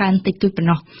រឬក៏កើនតិចតួចប៉ុណ្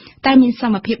ណោះតែមានស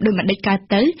មភាពដូចម្ដេចកើត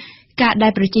ទៅ ការដែ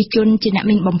លប្រជាជនជាអ្នក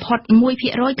មានបំផុត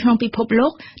 1% ក្នុងពិភពលោ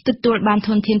កទទួលបានធ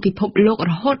នធានពិភពលោក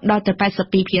រហូតដល់ទៅ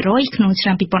 82% ក្នុងឆ្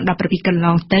នាំ 2017 កន្ល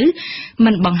ងទៅ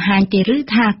មិនបង្ហាញទេឬ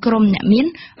ថាក្រុមអ្នកមាន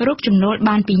រកចំណូល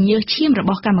បានពីញើសឈាមរប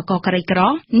ស់កម្មករក្រីក្រ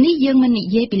នេះយើងមិននិ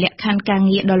យាយពីលក្ខខណ្ឌការ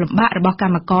ងារដ៏លំបាករបស់ក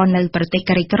ម្មករនៅប្រទេស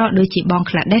ក្រីក្រដូចជាបង់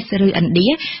ក្លាដេសឬឥណ្ឌា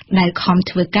ដែលខំ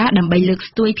ធ្វើការដើម្បីលើក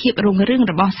ស្ទួយភាពរុងរឿង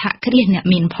របស់សហគ្រាសអ្នក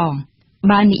មានផង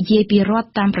បើនិយាយពីរដ្ឋ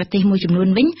តាមប្រទេសមួយចំនួន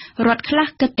វិញរដ្ឋខ្លះ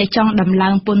គិតតែចង់ដំឡើ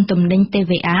ងពន្ធទំនិញ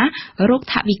TVA រោគ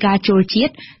ថវិកាចូលជា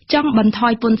តិចង់បន្ថ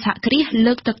យពន្ធសហគ្រាស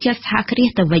លើកទឹកចិត្តសហគ្រាស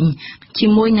ទៅវិញជា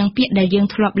មួយនឹងពាក្យដែលយើង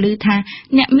ធ្លាប់ឮថា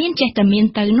អ្នកមានចេះតែមាន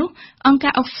ទៅនោះអង្គកា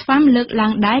រ Oxfam លើកឡើ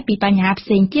ងដែរពីបញ្ហាផ្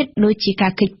សេងទៀតដូចជាកា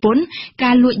រគេចពន្ធ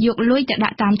ការលួចយកលុយទៅដា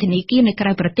ក់តាមធនាគារនៅក្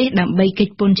រៅប្រទេសដើម្បីគេច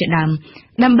ពន្ធជាដើម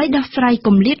ដើម្បីដោះស្រាយគ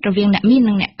ម្លាតរវាងអ្នកមាន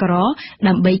និងអ្នកក្រ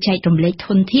ដើម្បីចែករំលែកធ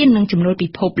នធាននិងចំណូលពិ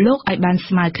ភពលោកឲ្យបាន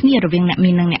ស្មើគ្នារវាងអ្នក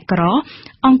មាននិងអ្នកក្រ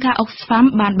អង្គការ Oxfam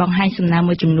បានបង្ហាញសំណើ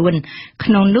មួយចំនួន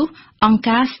ក្នុងនោះអង្គ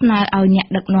ការស្នើឲ្យអ្នក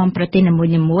ដឹកនាំប្រទេសនី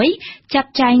មួយៗចាត់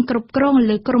ចែងគ្រប់គ្រង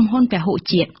លើក្រុមហ៊ុនពហុ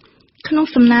ជាតិក្នុង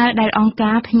សំណើដែលអង្គ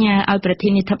ការផ្ញើឲ្យប្រធា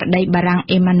នាធិបតីបារាំង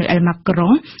អេម៉ានូអែលម៉ាក្រុ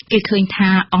ងគេឃើញថា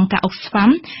អង្គការ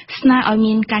Oxfam ស្នើឲ្យ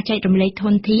មានការចែករំលែកធ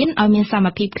នធានឲ្យមានសម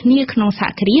ភាពគ្នាក្នុងសហ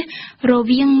គ្រាសរ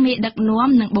វាងមេដឹកនាំ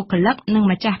និងបុគ្គលិកនិង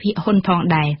ម្ចាស់ភាគហ៊ុនផង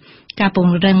ដែរការព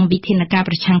ង្រឹងវិធានការ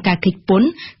ប្រឆាំងការគេចពន្ធ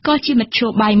ក៏ជាមធ្យោ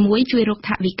បាយមួយជួយរកថ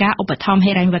វិកាឧបត្ថម្ភ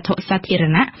ហិរញ្ញវត្ថុសាធារ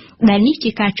ណៈដែលនេះជា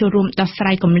ការចូលរួមដោះស្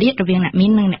រាយគម្លាតរវាងអ្នកមា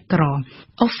ននិងអ្នកក្រ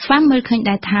Oxfam មើលឃើញ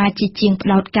ដែរថាជាជាងផ្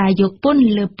ដោតការយកពន្ធ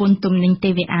លើពន្ធទំនិញ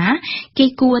TVA គេ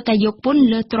គួរតែយកពន្ធ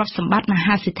លើទ្រព្យសម្បត្តិម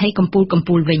ហាសេដ្ឋីកំ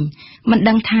ពូលវិញមិន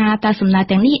ដឹងថាតើសំណើ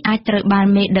ទាំងនេះអាចត្រូវបាន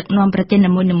មេដឹកនាំប្រទេសនី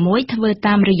មួយៗធ្វើ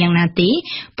តាមឬយ៉ាងណាទេ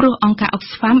ព្រោះអង្គការ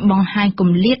Oxfam បង្ហាញគ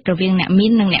ម្លាតរវាងអ្នកមា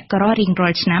ននិងអ្នកក្ររៀងរា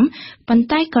ល់ឆ្នាំប៉ុន្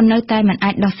តែក៏នៅតែមិន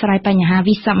អាចដោះស្រាយបញ្ហា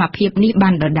វិសមភាពនេះបា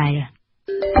នដដែល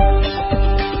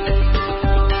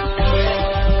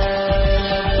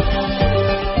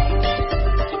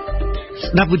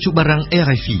ស្ដាប់វិទ្យុបារាំង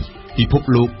RFI ពិភព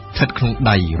លោកស្ថិតក្នុង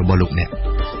ដៃរបស់លោកអ្នក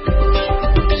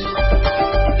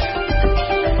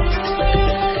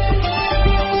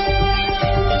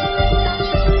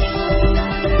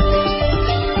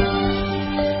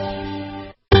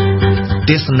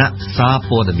ទេសនាសារ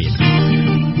ព័ត៌មាន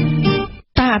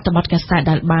អត្ថបទកាសែត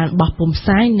ដែលបានបោះពុម្ពផ្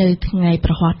សាយនៅថ្ងៃ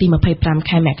ប្រហ័សទី25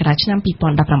ខែមករាឆ្នាំ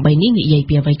2018នេះនិយាយ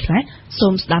ពីអ្វីខ្លះសូ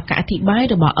មស្ដាប់ការអធិប្បាយ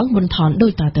របស់អង្គប៊ុនថនដូ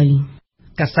ចតទៅ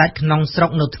កាសែតក្នុងស្រុក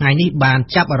នៅថ្ងៃនេះបាន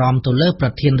ចាប់អារម្មណ៍ទៅលើប្រ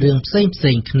ធានរឿងផ្សេ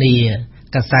ងគ្នា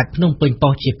កាសែតភ្នំពេញប៉ុ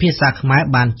ស្តិ៍ជាភាសាខ្មែរ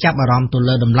បានចាប់អារម្មណ៍ទៅ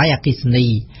លើតម្លៃអគ្គិសនី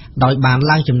ដោយបាន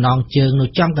ឡើងចំណងជើងនៅ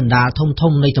ចំកណ្ដាល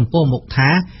ធំនៃទំព័រមុខថា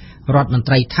រដ្ឋមន្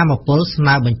ត្រីធម្មពលស្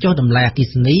នើបញ្ចុះតម្លៃអគ្គិ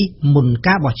សនីមុន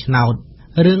ការបោះឆ្នោត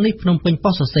រឿងនេះភ្នំពេញ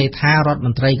ប៉ុស្តិ៍សរសេរថារដ្ឋម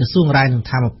ន្ត្រីក្រសួងរាយនឹង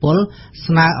ធម្មពល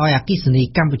ស្នើឲ្យអគ្គិសនី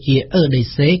កម្ពុជា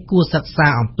EDC គួរសិក្សា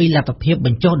អំពីលទ្ធភាពប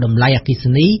ញ្ចុះតម្លៃអគ្គិស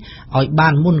នីឲ្យបា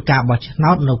នមុនការបោះឆ្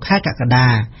នោតនៅខែកក្កដា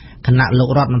គណៈលោក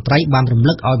រដ្ឋមន្ត្រីបានរំ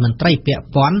លឹកឲ្យមន្ត្រីពាក់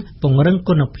ព័ន្ធពង្រឹង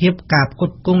គុណភាពការផ្គ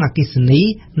ត់ផ្គង់អគ្គិសនី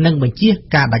និងបញ្ជៀស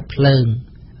ការដាច់ភ្លើង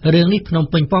រឿងនេះភ្នំ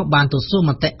ពេញប៉ុស្តិ៍បានទៅសួរ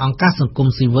មតិអង្គការសង្គម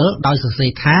ស៊ីវិលដោយសរសេ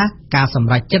រថាការស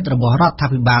ម្រេចចិត្តរបស់រដ្ឋា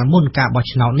ភិបាលមុនការបោះ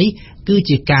ឆ្នោតនេះគឺ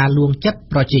ជាការលួងចិត្ត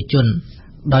ប្រជាជន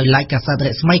ដោយឡែកកាសែតរ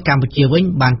ស្មីកម្ពុជាវិញ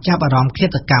បានចាប់អារម្មណ៍ឃា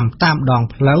តកម្មតាមដង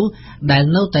ផ្លូវដែល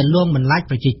នៅតែលួងបន្លាច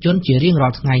ប្រជាជនជារៀងរា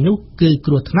ល់ថ្ងៃនោះគឺ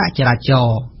គ្រោះថ្នាក់ចរាចរ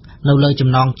ណ៍នៅលើចំ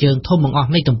ណងជើងធំបង្អស់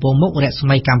នៃទំព័រមុខរស្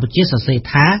មីកម្ពុជាសរសេរ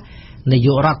ថានាយ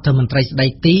ករដ្ឋមន្ត្រីស្ដី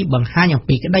ទីបង្ហាញអំ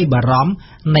ពីក្តីបារម្ភ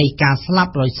នៃការស្លា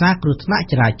ប់ដោយសារគ្រោះថ្នាក់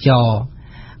ចរាចរណ៍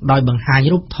ដោយបង្ហាញ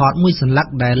រូបថតមួយសន្លឹក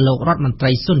ដែលលោករដ្ឋមន្ត្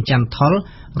រីសុនច័ន្ទថុល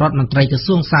រដ្ឋមន្ត្រីក្រ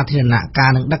សួងសាធារណការ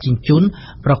និងដឹកជញ្ជូន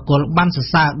ប្រគល់បានសរ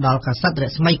សើរដល់កាសែតរ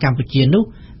ស្មីកម្ពុជានោះ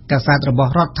កាសែតរប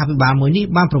ស់រដ្ឋាភិបាលមួយនេះ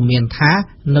បានព្រមានថា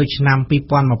នៅឆ្នាំ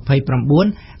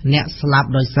2029អ្នកស្លាប់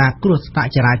ដោយសារគ្រោះថ្នាក់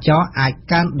ចរាចរណ៍អាច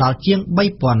កើនដល់ជាង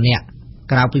 3000 នាក់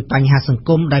ក្រៅពីបញ្ហាសង្គ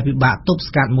មដែលពិបាកទប់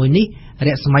ស្កាត់មួយនេះរ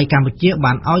ស្មីកម្ពុជា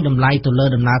បានឲ្យតម្លៃទៅលើ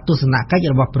ដំណើរទស្សនកិច្ច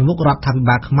របស់ប្រមុខរដ្ឋាភិ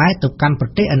បាលខ្មែរទៅកាន់ប្រ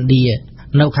ទេសឥណ្ឌា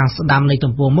នៅខាងស្ដាំនៃ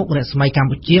ទំព័រមុខរស្មីកម្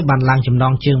ពុជាបានឡើងចំណ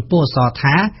ងជើងពណ៌ស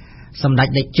ថាសម្ដេច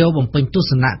តេជោបំពេញទស្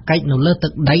សនកិច្ចនៅលើទឹ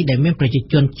កដីដែលមានប្រជា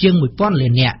ជនជាង 1000 លា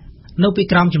ននាក់នៅពី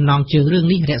ក្រោមចំណងជើងរឿង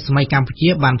នេះរស្មីកម្ពុជា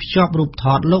បានភ្ជាប់រូបថ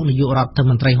តលោកនាយករដ្ឋ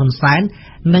មន្ត្រីហ៊ុនសែន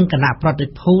និងគណៈប្រតិ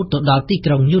ភូទៅដល់ទី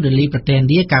ក្រុងញូដេលីប្រទេសឥណ្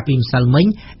ឌាកាលពីម្សិលមិញ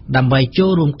ដើម្បីចូ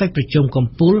លរួមកិច្ចប្រជុំកំ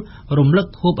ពូលរំលឹក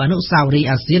ខួបអនុស្សាវរីយ៍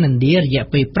អាស៊ានឥណ្ឌារយៈ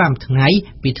ពេល5ថ្ងៃ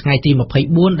ពីថ្ងៃទី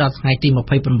24ដល់ថ្ងៃទី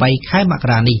28ខែមក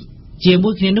រានេះជាមួ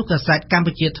យគ្នានោះកាសែតកម្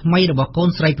ពុជាថ្មីរបស់កូន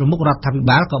ស្រីប្រមុខរដ្ឋាភិ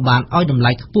បាលក៏បានឲ្យតម្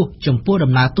លៃខ្ពស់ចំពោះ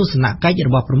ដំណើរទស្សនកិច្ចរ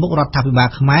បស់ប្រមុខរដ្ឋាភិបាល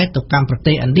ខ្មែរទៅកាន់ប្រ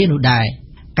ទេសឥណ្ឌានោះដែរ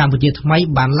កម្ពុជាថ្មី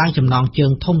បានឡើងចំណងជើ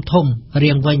ងធំ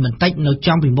រៀងវែងបន្តិចនៅ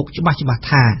ចំពីមុខច្បាស់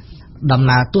ថា ដំ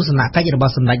ណើរទស្សនកិច្ចរប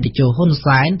ស់សម្ដេចតេជោហ៊ុន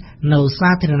សែននៅសា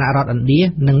ធារណរដ្ឋឥណ្ឌា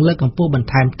នឹងលើកកម្ពស់បន្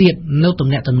ថែមទៀតនូវទំ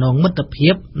នាក់ទំនងមិត្តភា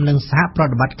ពនិងសហប្រ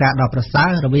តិបត្តិការដ៏ប្រសើរ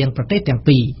រវាងប្រទេសទាំង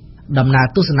ពីរដំណើរ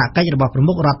ទស្សនកិច្ចរបស់ប្រ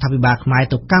មុខរដ្ឋាភិបាលខ្មែរ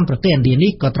ទៅកាន់ប្រទេសឥណ្ឌា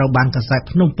នេះក៏ត្រូវបានកាសែត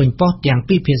ភ្នំពេញប៉ុស្តិ៍ទាំង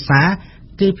ពីរភាសា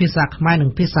គឺភាសាខ្មែរនិ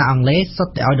ងភាសាអង់គ្លេសសុទ្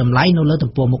ធតែឲ្យតម្លៃនៅលើ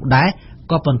ទំព័រមុខដែរ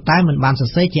ក៏ប៉ុន្តែមិនបានសរ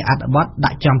សេរជាអត្ថបទ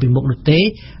ដាក់ចំពីមុខនោះទេ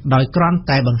ដោយគ្រាន់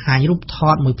តែបង្ហាញរូបថ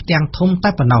តមួយផ្ទាំងធំតែ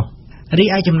ប៉ុណ្ណោះរី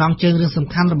ឯចំណងជើងរឿងសំ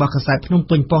ខាន់របស់កាសែតភ្នំ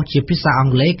ពេញប៉ុស្តិ៍ជាភាសាអ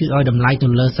ង់គ្លេសគឺឲ្យតម្លៃទៅ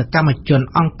លើសកម្មជន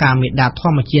អង្គការមេដាធ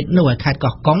ម្មជាតិនៅឯខេត្ត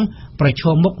កោះកុងប្រឈ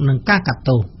មមុខនឹងការកាត់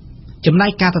ទោសចំណែ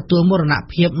កការទទួលមរណ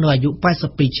ភាពនៅអាយុ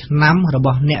82ឆ្នាំរប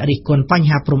ស់អ្នករិះគន់បញ្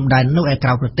ហាព្រំដែននៅឯក្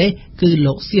រៅប្រទេសគឺ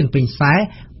លោកសៀនពេញសែ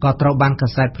ក៏ត្រូវបានកា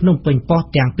សែតភ្នំពេញប៉ុស្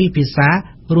តិ៍ទាំងពីរភាសា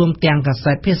រួមទាំងកា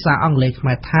សែតភាសាអង់គ្លេសខ្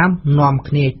មែរថាមនាំ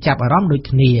គ្នាចាប់អារម្មណ៍ដូច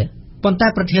គ្នាប៉ុន្តែ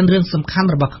ប្រធានរឿងសំខាន់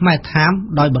របស់ខ្មែរថាម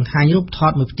ដោយបង្ហាញរូបថ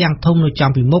តមួយផ្ទាំងធំនៅ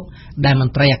ចំពីមុខដែលម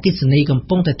ន្ត្រីអគ្គិសនីកំ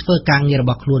ពុងតែធ្វើការងាររ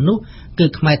បស់ខ្លួននោះគឺ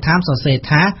ខ្មែរថាមសរសេរ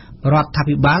ថារដ្ឋា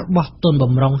ភិបាលបោះទុនប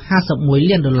ម្រុង$51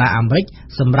 លានអាមេរិក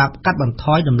សម្រាប់កាត់បន្ថ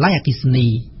យតម្លៃអគ្គិសនី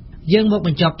យើងមកប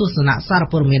ញ្ចប់ទស្សនៈសារ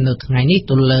ព័ត៌មាននៅថ្ងៃនេះ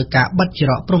ទៅលើការបិទច្រ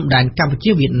កព្រំដែនកម្ពុ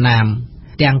ជាវៀតណាម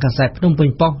ទាំងកាសែតភ្នំពេញ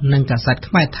ប៉ុស្តិ៍និងកាសែត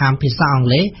ខ្មែរថាមភាសាអង់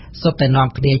គ្លេសសុទ្ធតែនាំ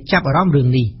គ្នាចាប់អារម្មណ៍រឿង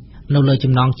នេះនៅលើ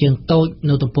ចំណងជើងតូច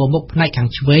នៅទំព័រមុខផ្នែកខាង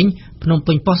ឆ្វេងភ្នំ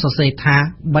ពេញប៉ុស្តិ៍សរសេរថា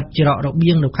បិទច្រករ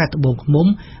បៀងនៅខេត្តត្បូងឃ្មុំ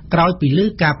ក្រោយពីឮ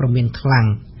ការព្រមានខ្លាំង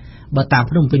បើតាម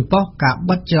ភ្នំពេញប៉ុស្តិ៍ការ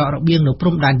បិទច្រករបៀងនៅព្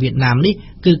រំដែនវៀតណាមនេះ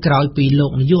គឺក្រោយពីលោ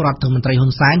កនាយករដ្ឋមន្ត្រីហ៊ុ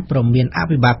នសែនព្រមានអ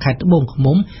ភិបាលខេត្តត្បូងឃ្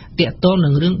មុំទាក់ទងនឹ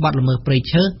ងរឿងបទល្មើសព្រៃ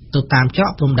ឈើទៅតាមច្រក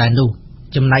ព្រំដែននោះ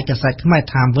ចំណែកកាសែតខ្មែរ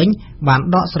ថាមវិញបាន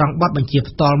ដកស្រង់បទបញ្ជា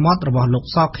ផ្ទាល់មាត់របស់លោក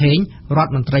សខេងរដ្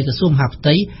ឋមន្ត្រីក្រសួងមហាផ្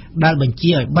ទៃដែលបញ្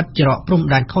ជាឲ្យបិទច្រកព្រំ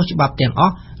ដែនខុសច្បាប់ទាំងអ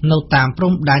ស់នៅតាមព្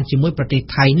រំដែនជាមួយប្រទេស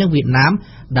ថៃនិងវៀតណាម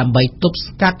ដើម្បីទប់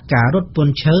ស្កាត់ការរត់ព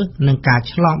ន្ធឈើនិងការ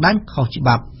ឆ្លងដែនខុសច្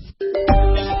បាប់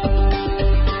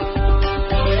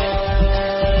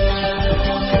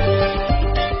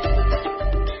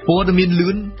ព័ត៌មានលឿ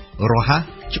នរហ័ស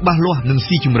ច្បាស់លាស់និង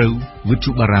ស៊ីជម្រៅវិទ្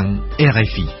យុបារាំង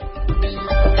RFI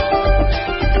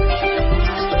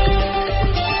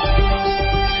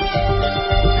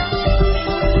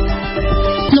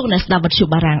អ្នកស្ដាប់វិទ្យុ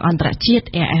បារាំងអន្តរជាតិ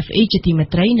RFI ជាទីមេ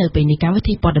ត្រីនៅពេលនេះកម្មវិ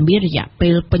ធីព័ត៌មានរយៈពេ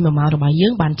លពេញ1ម៉ោងរបស់យើ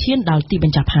ងបានឈានដល់ទីប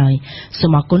ញ្ចប់ហើយសូ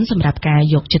មអរគុណសម្រាប់ការ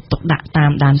យកចិត្តទុកដាក់តា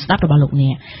មដានស្ដាប់របស់លោកអ្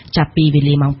នកចាប់ពីវេ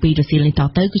លាម៉ោង 2 រសៀលនេះត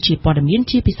ទៅគឺជាព័ត៌មាន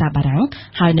ជាភាសាបារាំង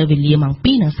ហើយនៅវេលាម៉ោង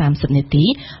 2:30 នាទី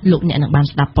លោកអ្នកនឹងបាន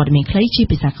ស្ដាប់ព័ត៌មានខ្លីជា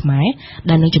ភាសាខ្មែរ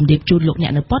ដែលនឹងជម្រាបជូនលោកអ្ន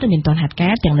កនៅព័ត៌មានទាន់ហេតុកា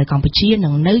រណ៍ទាំងនៅកម្ពុជានិ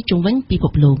ងនៅជុំវិញពិភ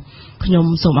ពលោកខ្ញុំ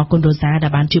សូមអរគុណរ៉ូសាដែ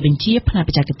លបានជួយបញ្ជាផ្នែកប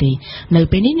ច្ចេកទេសនៅ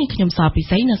ពេលនេះខ្ញុំសពិ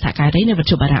សីនៅសហការីនៃវិ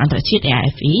ទ្យុបារាំងអន្តរជាតិ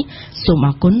RFI សូមអ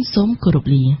រគុណសូមគោរព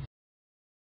លា